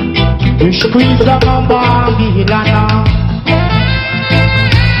 You squeeze down on Babylon.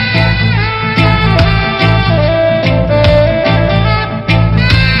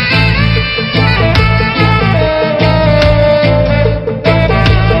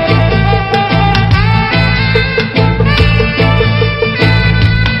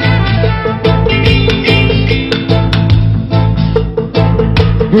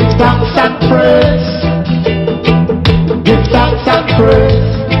 Give thanks and praise. Give thanks and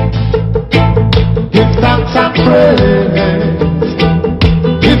praise. Give thanks and praise.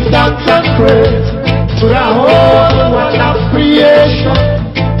 Give thanks and praise to the whole world of creation.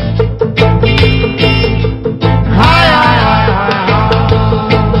 Hi, hi, hi,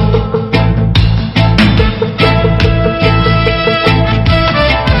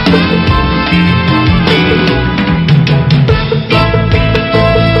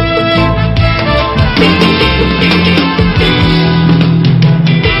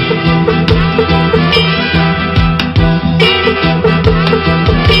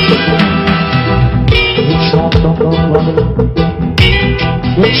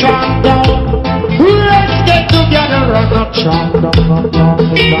 chant down, let's get together and not chant down.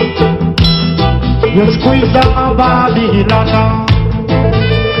 You squeeze down a Babylon.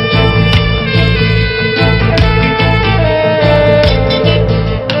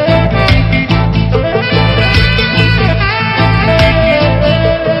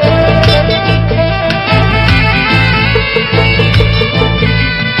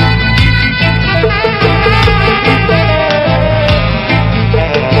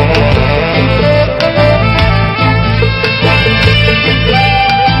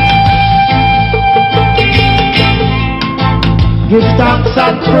 Give thanks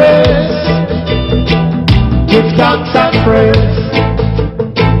and praise. Give thanks and praise.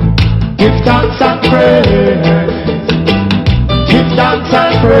 Give thanks and praise. Give thanks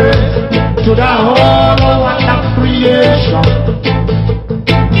and praise to the whole world of creation.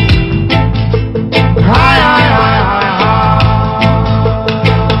 Hi, hi, hi, hi, hi.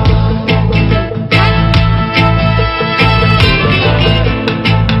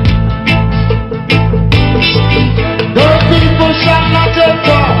 Those people shall not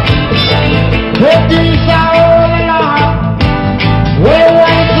enter. But these are all along. Where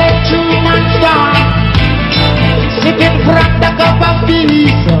was the true man stand? Sitting from the cup of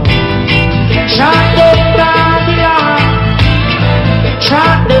peace. Chant them down,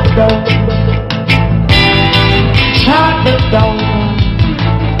 chant them down. Chant them down.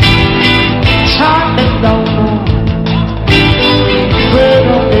 Chant them down. Wait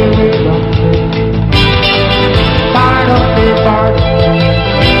on me, wait on me. Bar on me, bar.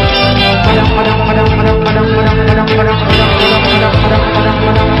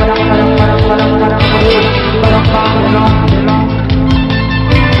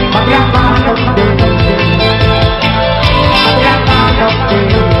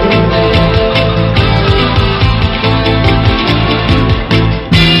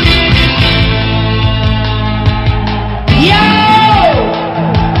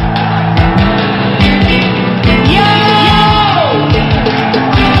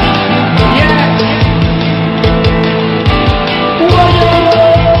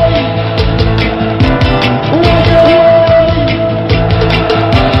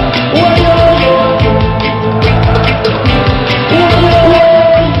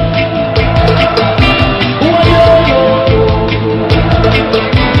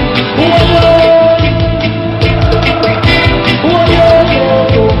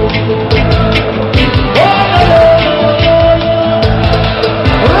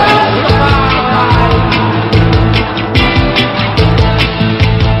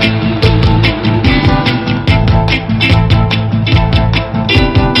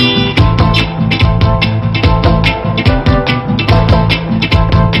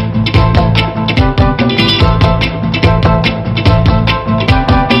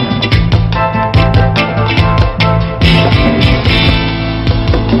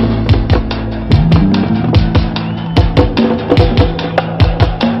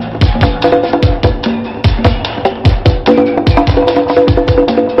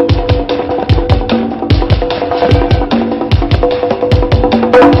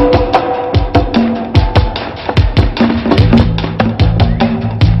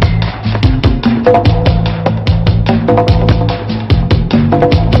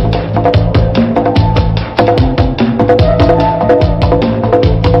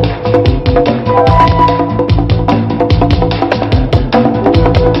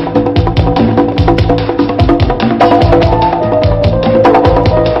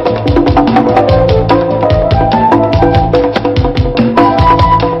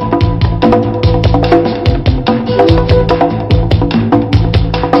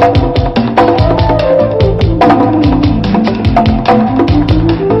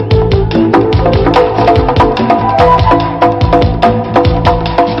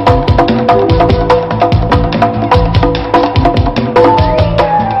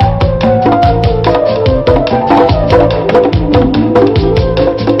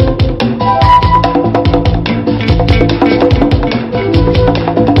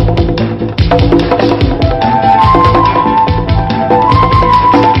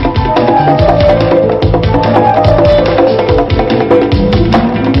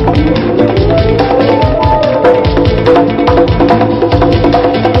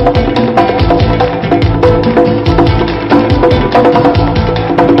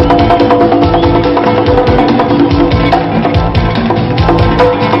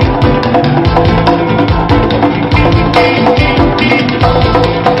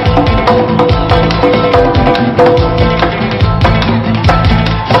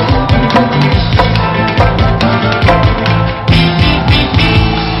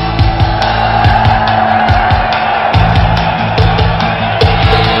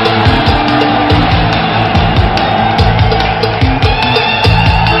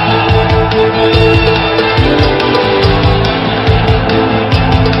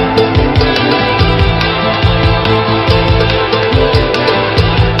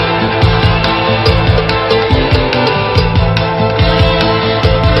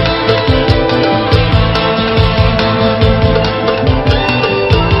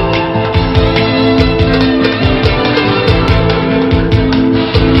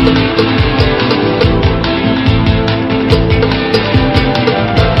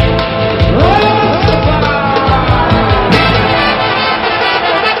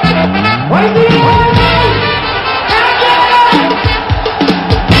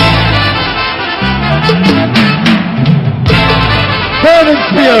 Burning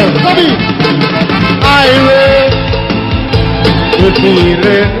spear. Come in. Highway. The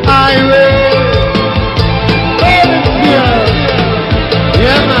feeling highway. Burning spear.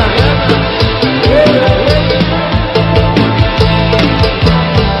 Yeah, man.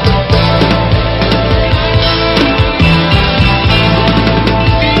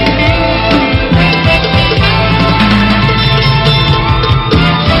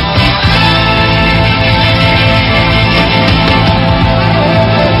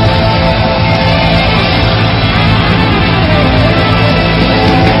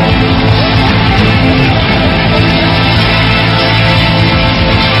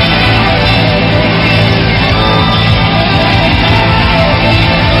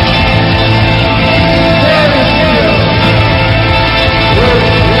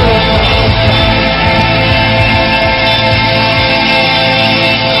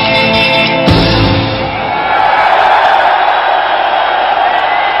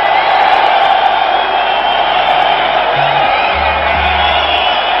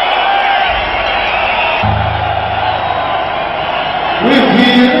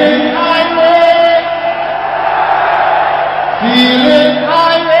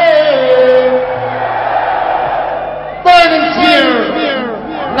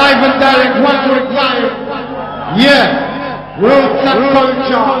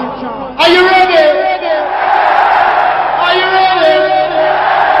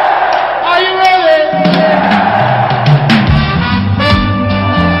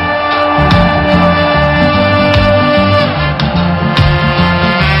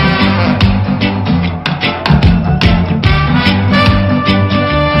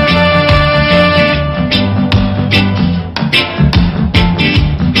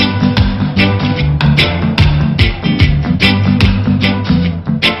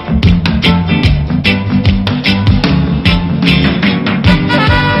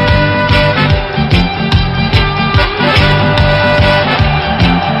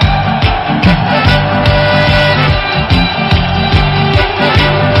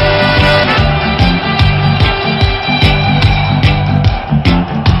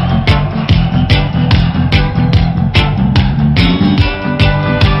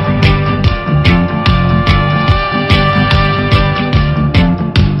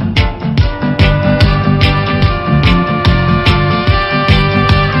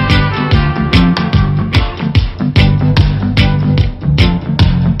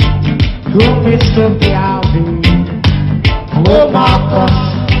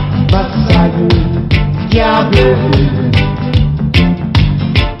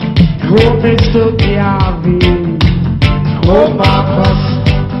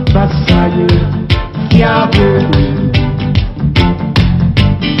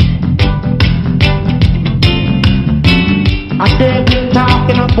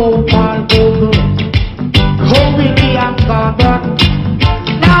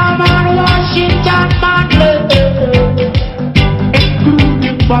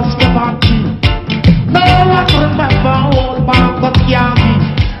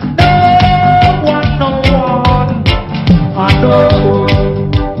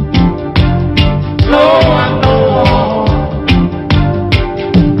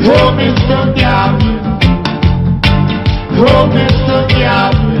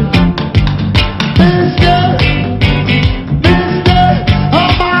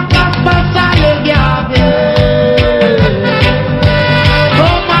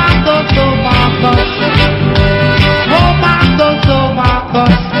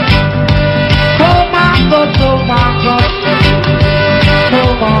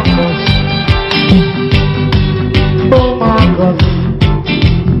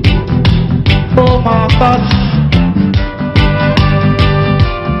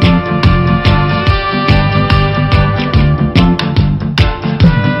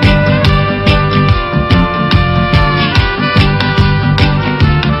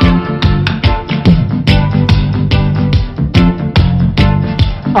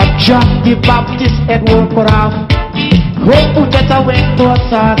 John the Baptist and Wolfram, who put it away to a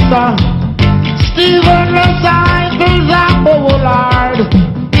salsa. Stephen the disciples of our Lord,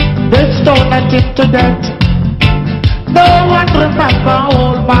 they stoned him to death. No one remember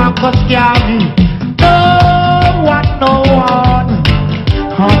old Marcus Garvey. No one, no one.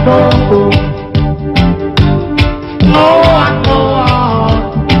 Oh no. No one, no one.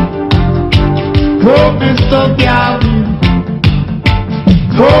 Oh Mr. Garvey.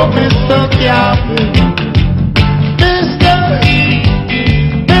 Oh, Mr. Garvey,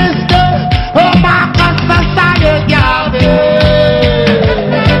 oh, Marcus Messiah Garvey,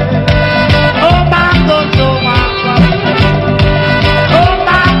 oh, Marcus, oh, Marcus, oh,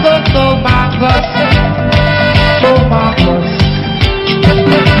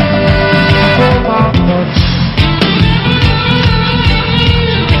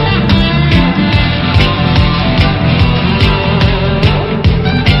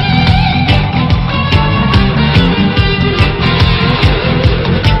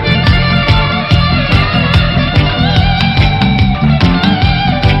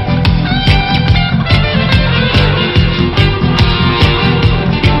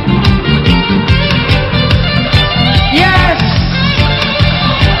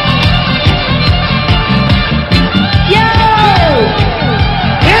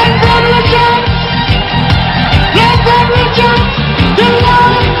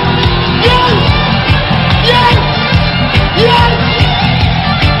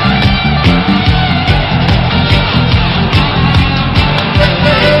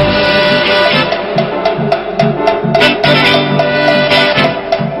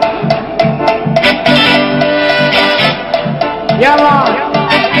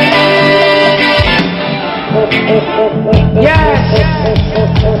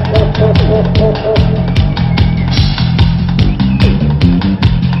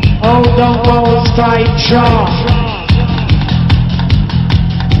 down, bow, strike, jaw.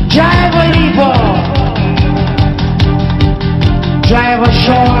 Driver evil, driver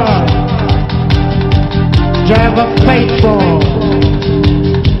sure, driver faithful.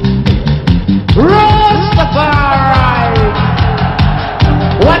 Rastafari,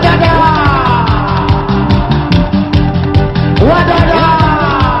 wadada, wadada.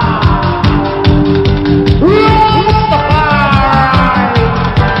 Rastafari,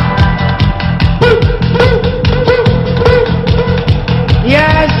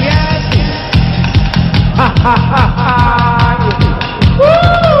 yes, yes. Ha ha ha ha.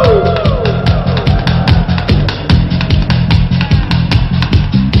 Woo!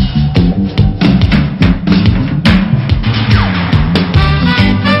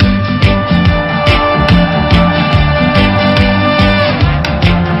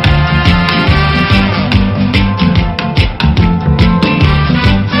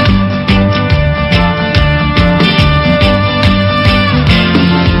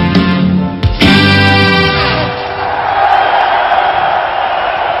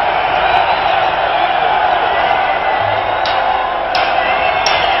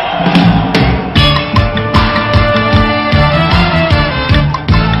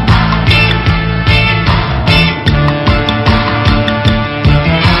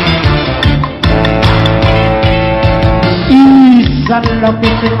 And love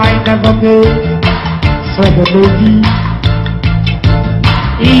is I never go for the lady.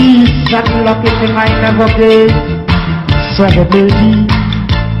 East and love is I never go for the lady.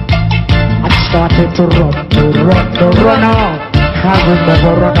 I started to run out. I will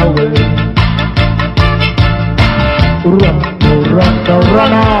never run away.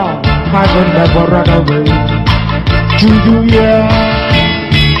 Run out. I will never run away. Do you hear?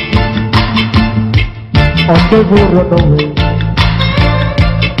 I'll never run away.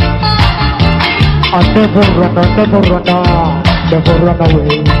 I'll never run away.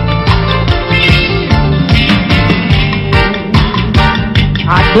 I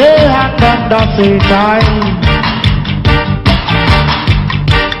day and under the time.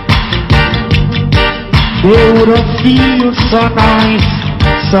 They would feel so nice,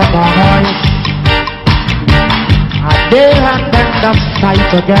 so nice. I day and under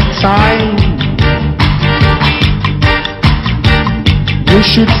fight against time. You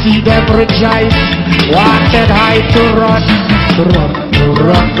should see them rejoice. Wanted high to run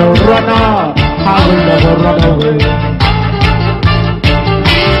on. I will never run away.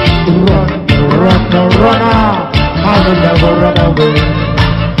 Run on. I will never run away.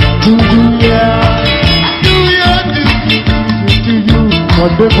 Do you?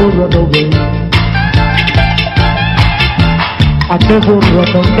 I'll never run away. I never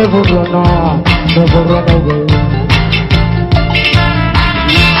run away.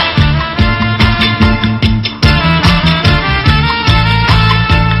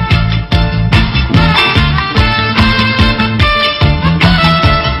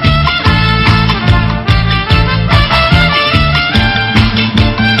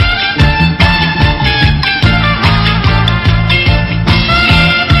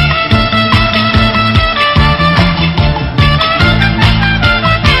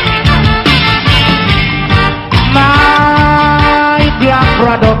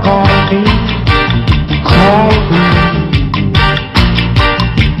 Brother, call me.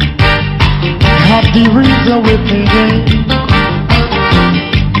 Have the reason with me.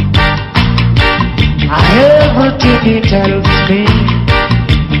 Everything he tells me.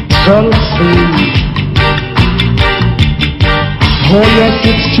 Oh yes,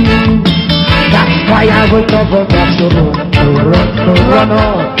 it's true. That's why I will never run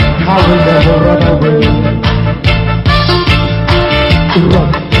on. I will never run away.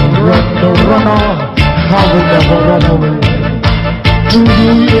 Run on, I will never run away. Do you,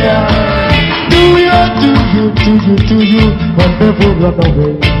 yeah? Do you, I'll never run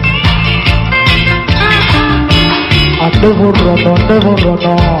away. I'll never run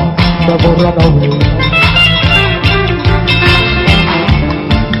away.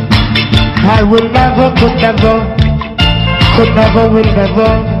 I will never, will never.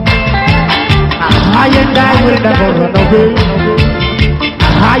 I and I will never run away.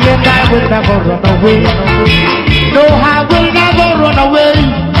 I and I will never run away. No, I will never run away.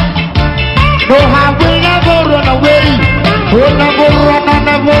 No, I will never run away. Oh, never run.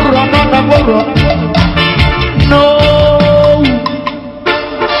 No.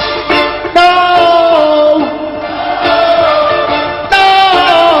 No.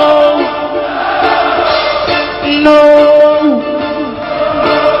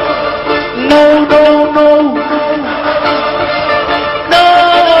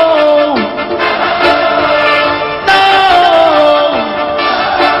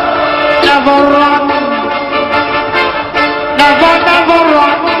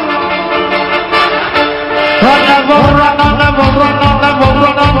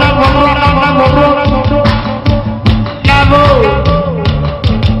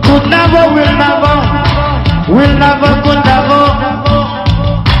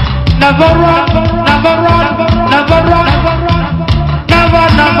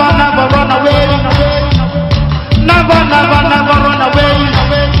 never, never, never run away.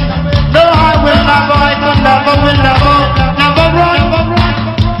 No, I will never, I can never, will never, never run.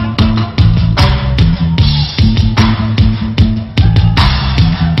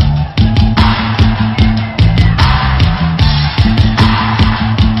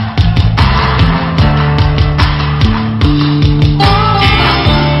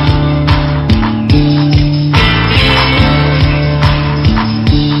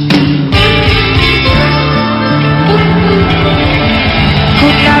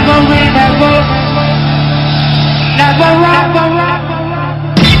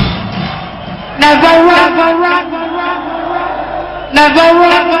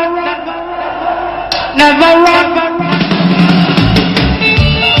 Never run.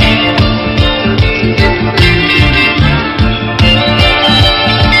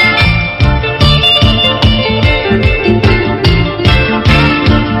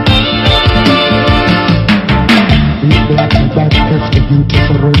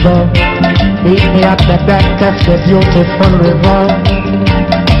 Meet me at the back of the beautiful river.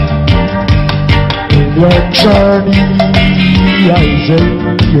 In your journey, I say,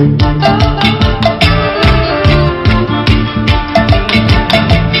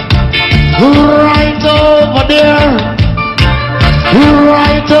 right over there,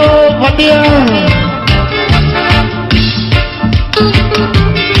 right over there.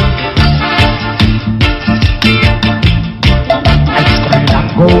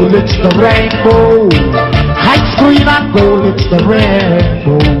 Gold, it's the rainbow. Lights green and gold, it's the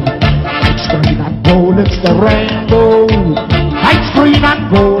rainbow. Lights green and gold, it's the rainbow. Lights green and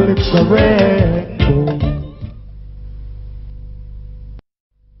gold, it's the rainbow.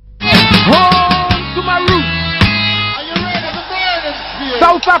 Home to my roots. Are you ready for burning?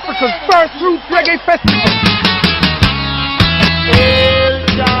 South Africa's first roots reggae festival.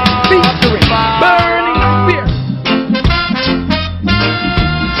 Featuring Burning Spear.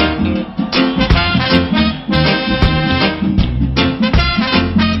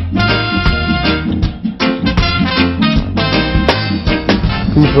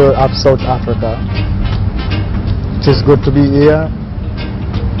 People of South Africa, it is good to be here,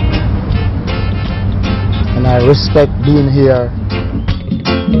 and I respect being here.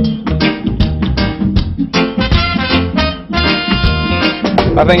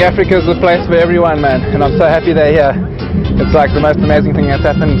 I think Africa is the place for everyone, man, and I'm so happy they're here. It's like the most amazing thing that's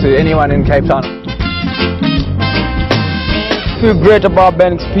happened to anyone in Cape Town. I feel great about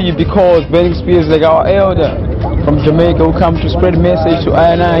Burning Spear because Burning Spear is like our elder from Jamaica who come to spread message to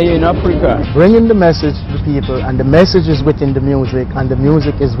I here in Africa. Bringing the message to the people, and the message is within the music, and the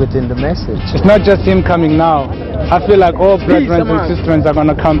music is within the message. It's not just him coming now. I feel like all brethren and sisters are going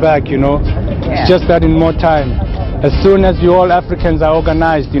to come back, you know. It's just that in more time. As soon as you all Africans are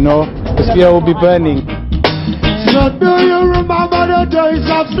organized, you know, the spear will be burning. So do you remember the days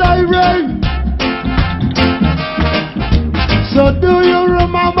of slavery? So do you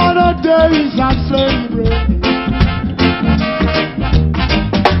remember the days of slavery?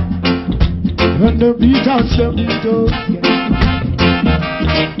 When the beat us, the beat us,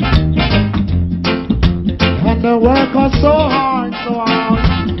 and the work was so hard, so hard.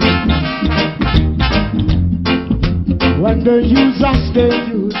 When the users, they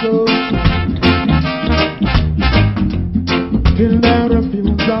use us, till they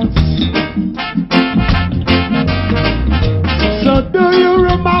refuse us. So do you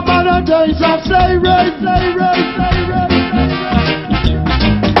remember the days of slavery, slavery, slavery, slavery?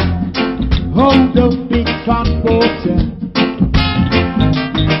 Oh, the big fat boats,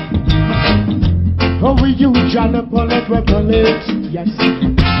 oh, we usually pull it, we pull it, yes.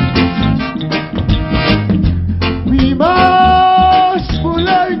 We must pull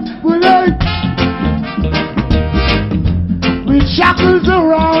it, pull it. With shackles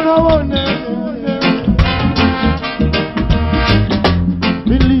around our neck.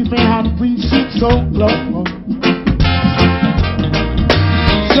 Believe me, have we seen so long?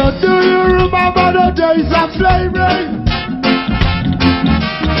 So do you remember the days of slavery?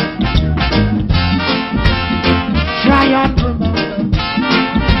 Try and remember.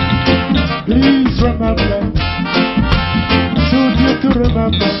 Please remember. Suit you to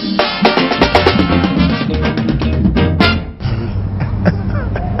remember.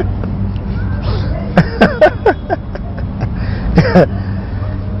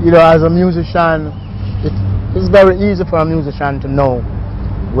 You know, as a musician, it's very easy for a musician to know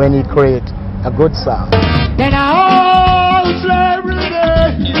when he creates a good song. Then I hold slavery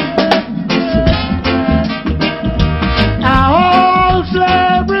day. I hold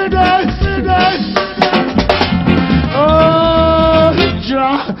slavery day. Oh,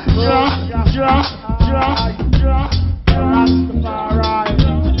 draw.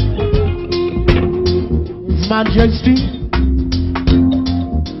 Majesty.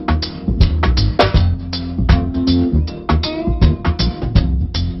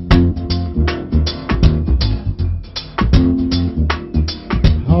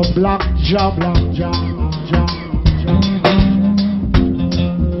 Black jaw,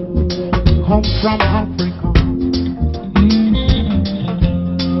 come from Africa.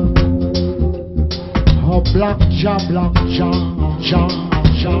 Oh, black jaw, come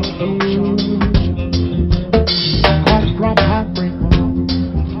from Africa.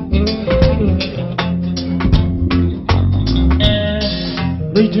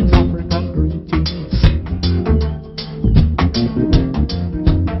 Greetings, African greetings.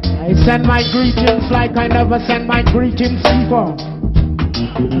 I send my greetings like I never sent my greetings before.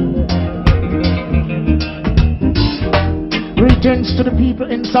 Greetings to the people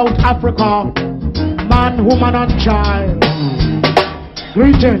in South Africa, man, woman and child.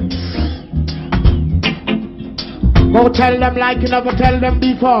 Greetings. Go tell them like you never tell them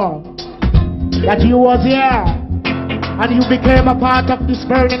before, that you was here and you became a part of this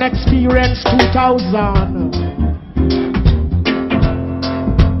burning experience 2000.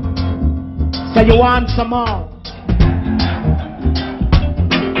 So you want some more?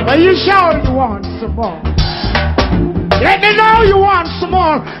 Are you sure you want some more? Let me know you want some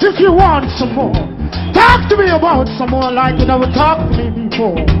more. If you want some more, talk to me about some more like you never talked to me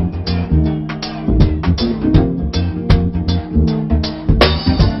before.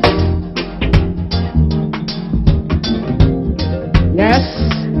 Yes?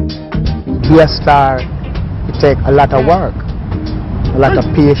 Be a star, it takes a lot of work, a lot of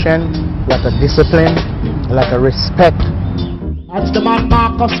patience, a lot of discipline, a lot of respect. That's the man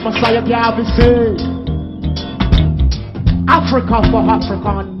Marcus Messiah Garvey said. Africa for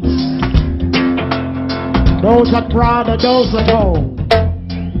Africans. Those that brother, those that home.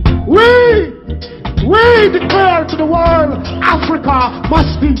 We declare to the world, Africa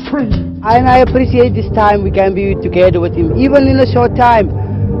must be free. And I appreciate this time we can be together with him, even in a short time.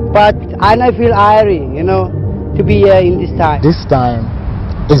 But and I feel honored, you know, to be here in this time. This time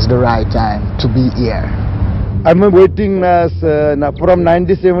is the right time to be here. I'm waiting from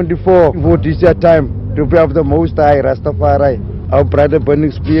 1974. What is your time to be of the Most High Rastafari, our brother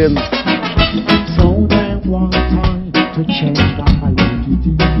burning spear. So there was time to change my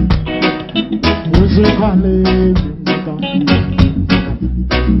identity. Musically.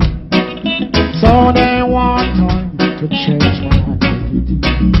 So there was time to change my identity.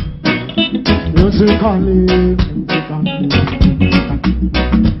 Musically.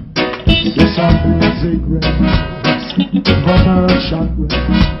 Yes, I'm music race, commercial race.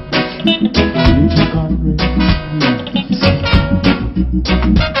 Political race,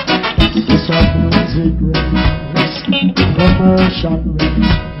 it's a music race, commercial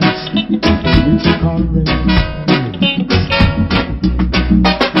race, political race.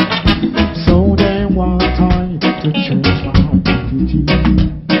 So they want time to change my identity.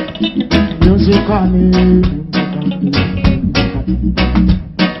 Musically.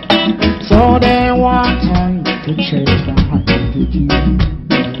 So they want time to change my identity.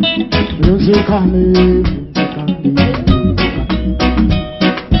 Musically,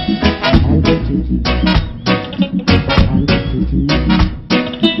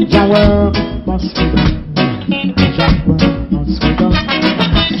 your work must be done. Your work must be done.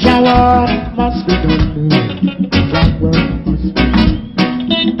 Your work must be done. Your work must be done.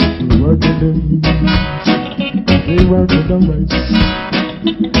 We work in the east, we work in the west,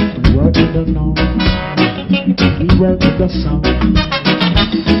 we work in the north, we work in the south.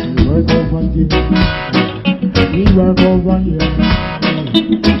 We work over here, we work over here,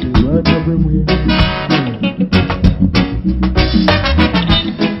 we work everywhere.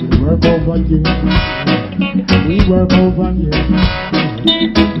 We work over here, we work over here,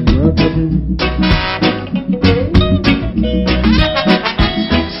 we work everywhere.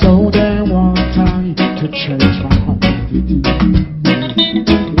 So they want time to change my identity.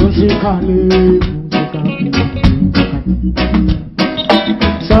 Musically.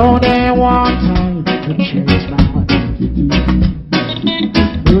 So they want time to change my identity.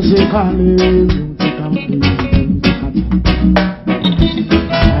 Musically,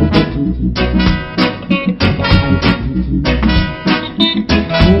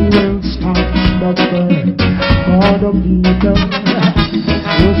 who will stand up there for the people?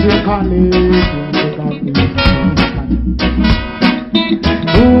 Musically,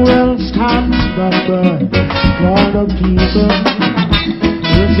 who will stand up there for the people?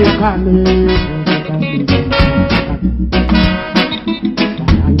 Musically,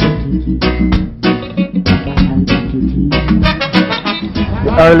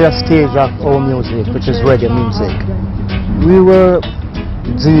 earlier stage of our music, which is reggae music, we were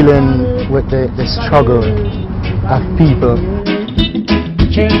dealing with the struggle of people.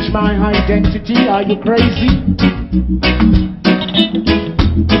 Change my identity, are you crazy?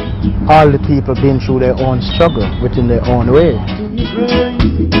 All the people been through their own struggle within their own way.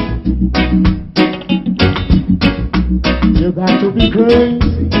 You got to be crazy.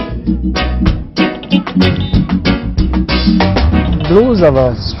 Blues have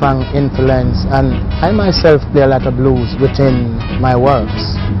a strong influence, and I myself play a lot of blues within my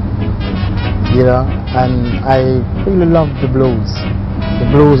works, you know, and I really love the blues. The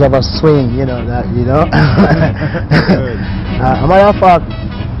blues have a swing, you know, that, you know. As a matter of fact,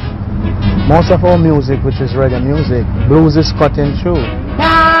 most of our music, which is reggae music, blues is cutting through.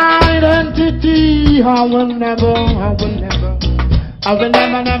 My identity, I will never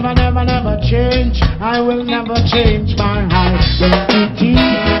change. I will never change my identity.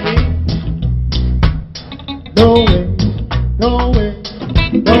 No way, no way,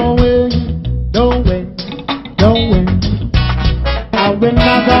 no way, no way, no way. I will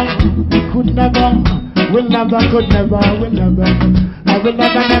never, could never, will never, could never, will never. I will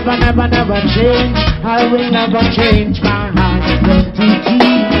never change. I will never change my identity.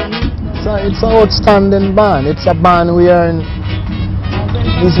 So it's an outstanding band. It's a band where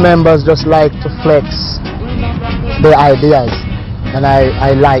these members just like to flex their ideas, and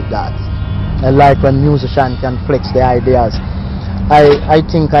I like that. I like when musicians can flex their ideas. I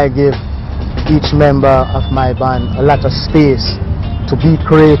think I give each member of my band a lot of space to be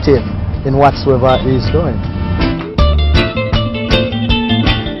creative in whatsoever is doing.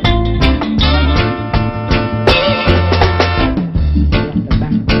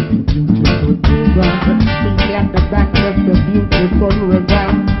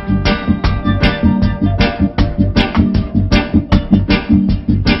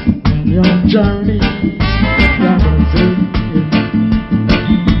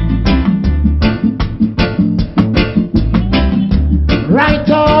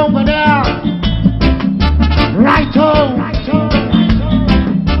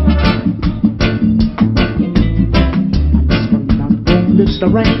 The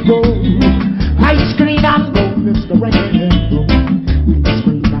rainbow, ice cream and gold, it's the rainbow. Ice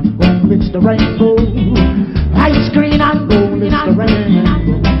cream and gold, it's the rainbow. Ice cream and gold, it's the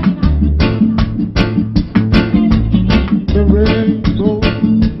rainbow. The rainbow.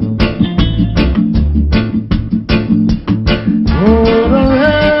 Oh, the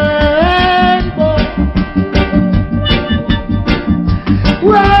rainbow.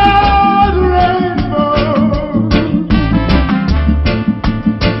 Well,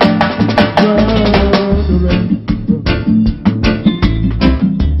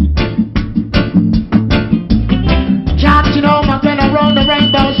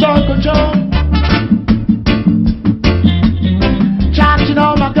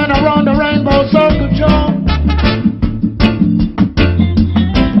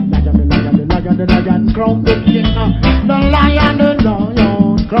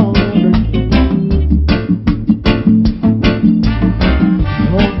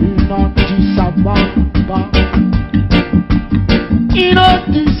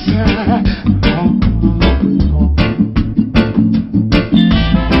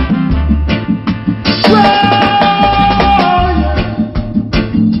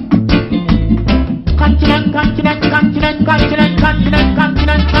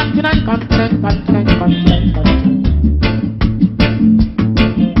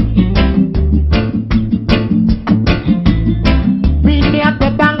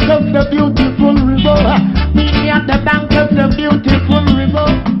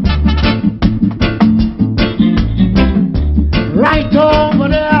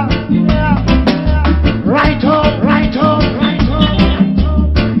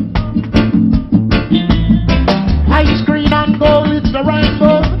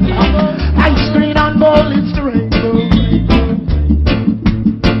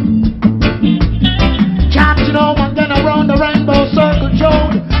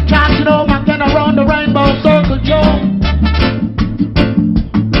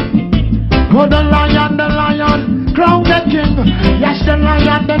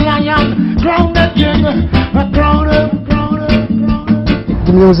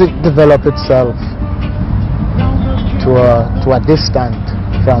 The music developed itself to a distance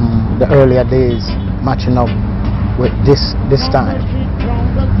from the earlier days, matching up with this time.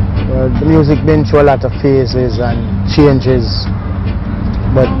 The music been through a lot of phases and changes,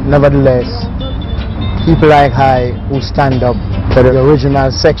 but nevertheless, people like I who stand up for the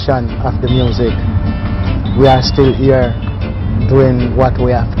original section of the music, we are still here doing what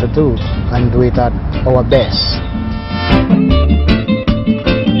we have to do and do it at our best.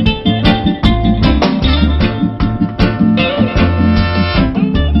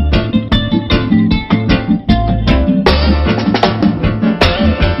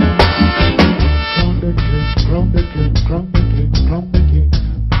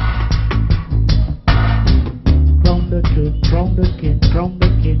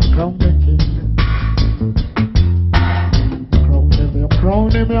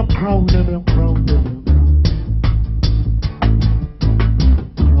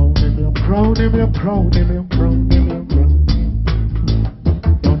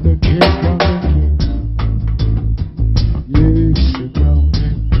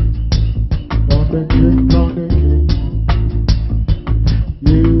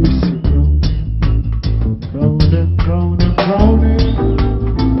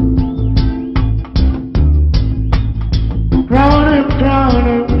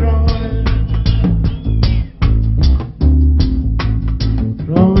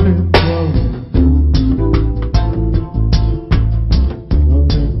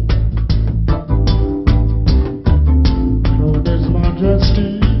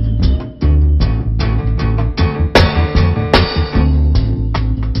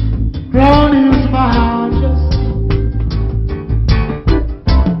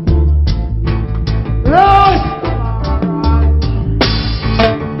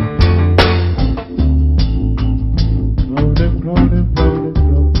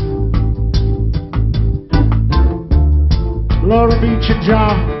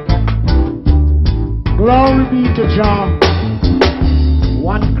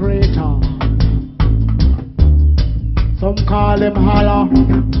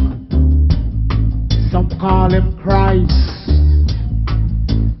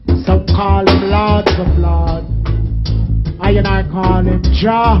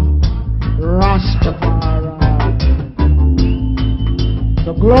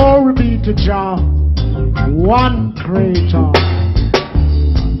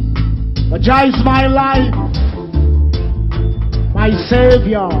 Jah is my life, my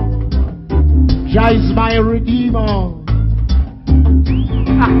Savior. Jah is my Redeemer.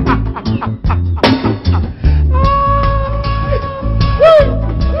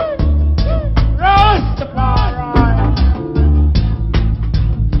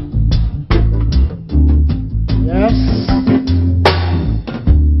 Yes.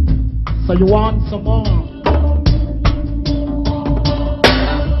 So you want some more?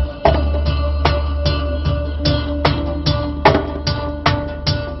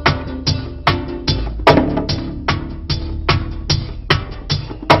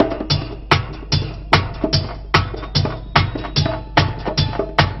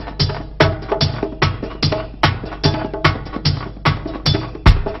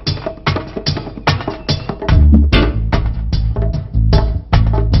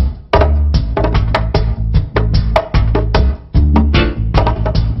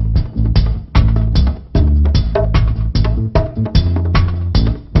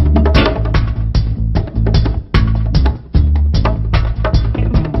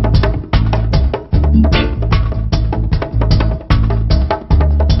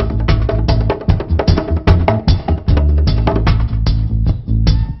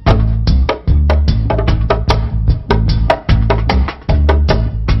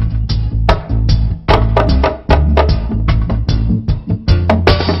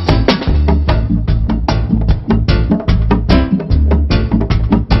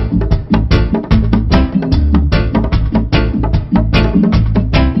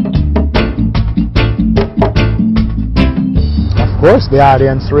 Of course, the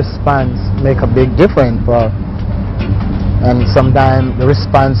audience response make a big difference, and sometimes the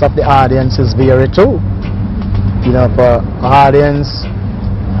response of the audience is vary too. You know, for audience,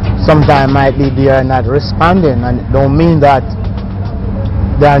 sometimes might be they are not responding, and it don't mean that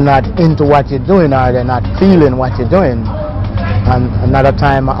they are not into what you're doing or they're not feeling what you're doing. And another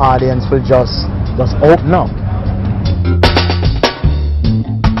time, an audience will just open up.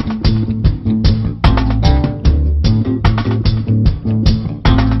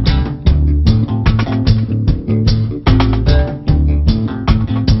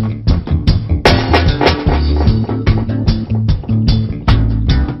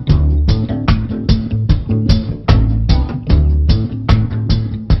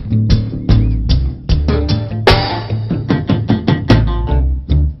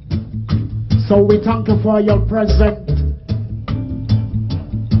 So we thank you for your presence.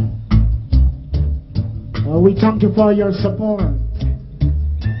 We thank you for your support.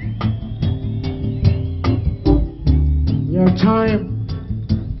 Your time,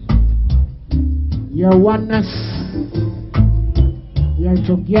 your oneness, your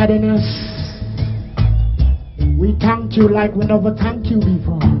togetherness. We thank you like we never thanked you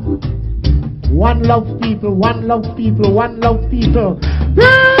before. One love people, one love people, one love people.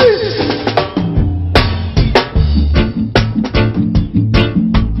 Peace!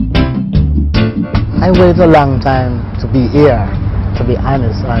 I waited a long time to be here, to be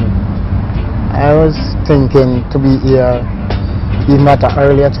honest, and I was thinking to be here even at an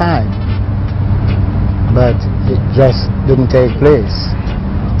earlier time, but it just didn't take place.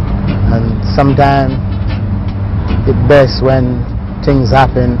 And sometimes it's best when things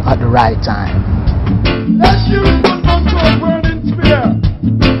happen at the right time. Let's use one more burning spear.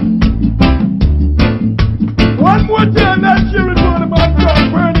 One more time, let's use one more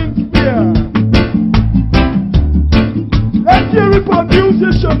burning spear. Let's hear it for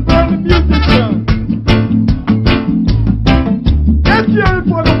musician, burning musician. Let's hear it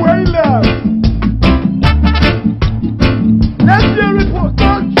for the wailers. Let's hear it for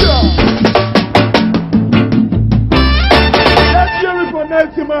culture. Let's hear it for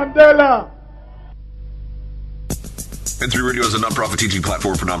Nelson Mandela. N3 Radio is a non-profit teaching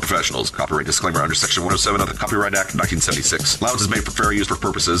platform for non-professionals. Copyright disclaimer under Section 107 of the Copyright Act of 1976. Allowance is made for fair use for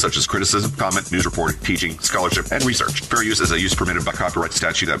purposes such as criticism, comment, news reporting, teaching, scholarship, and research. Fair use is a use permitted by copyright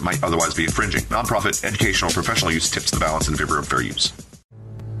statute that might otherwise be infringing. Non-profit, educational, professional use tips the balance in favor of fair use.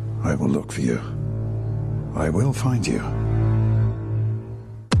 I will look for you. I will find you.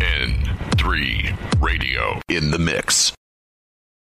 N3 Radio in the mix.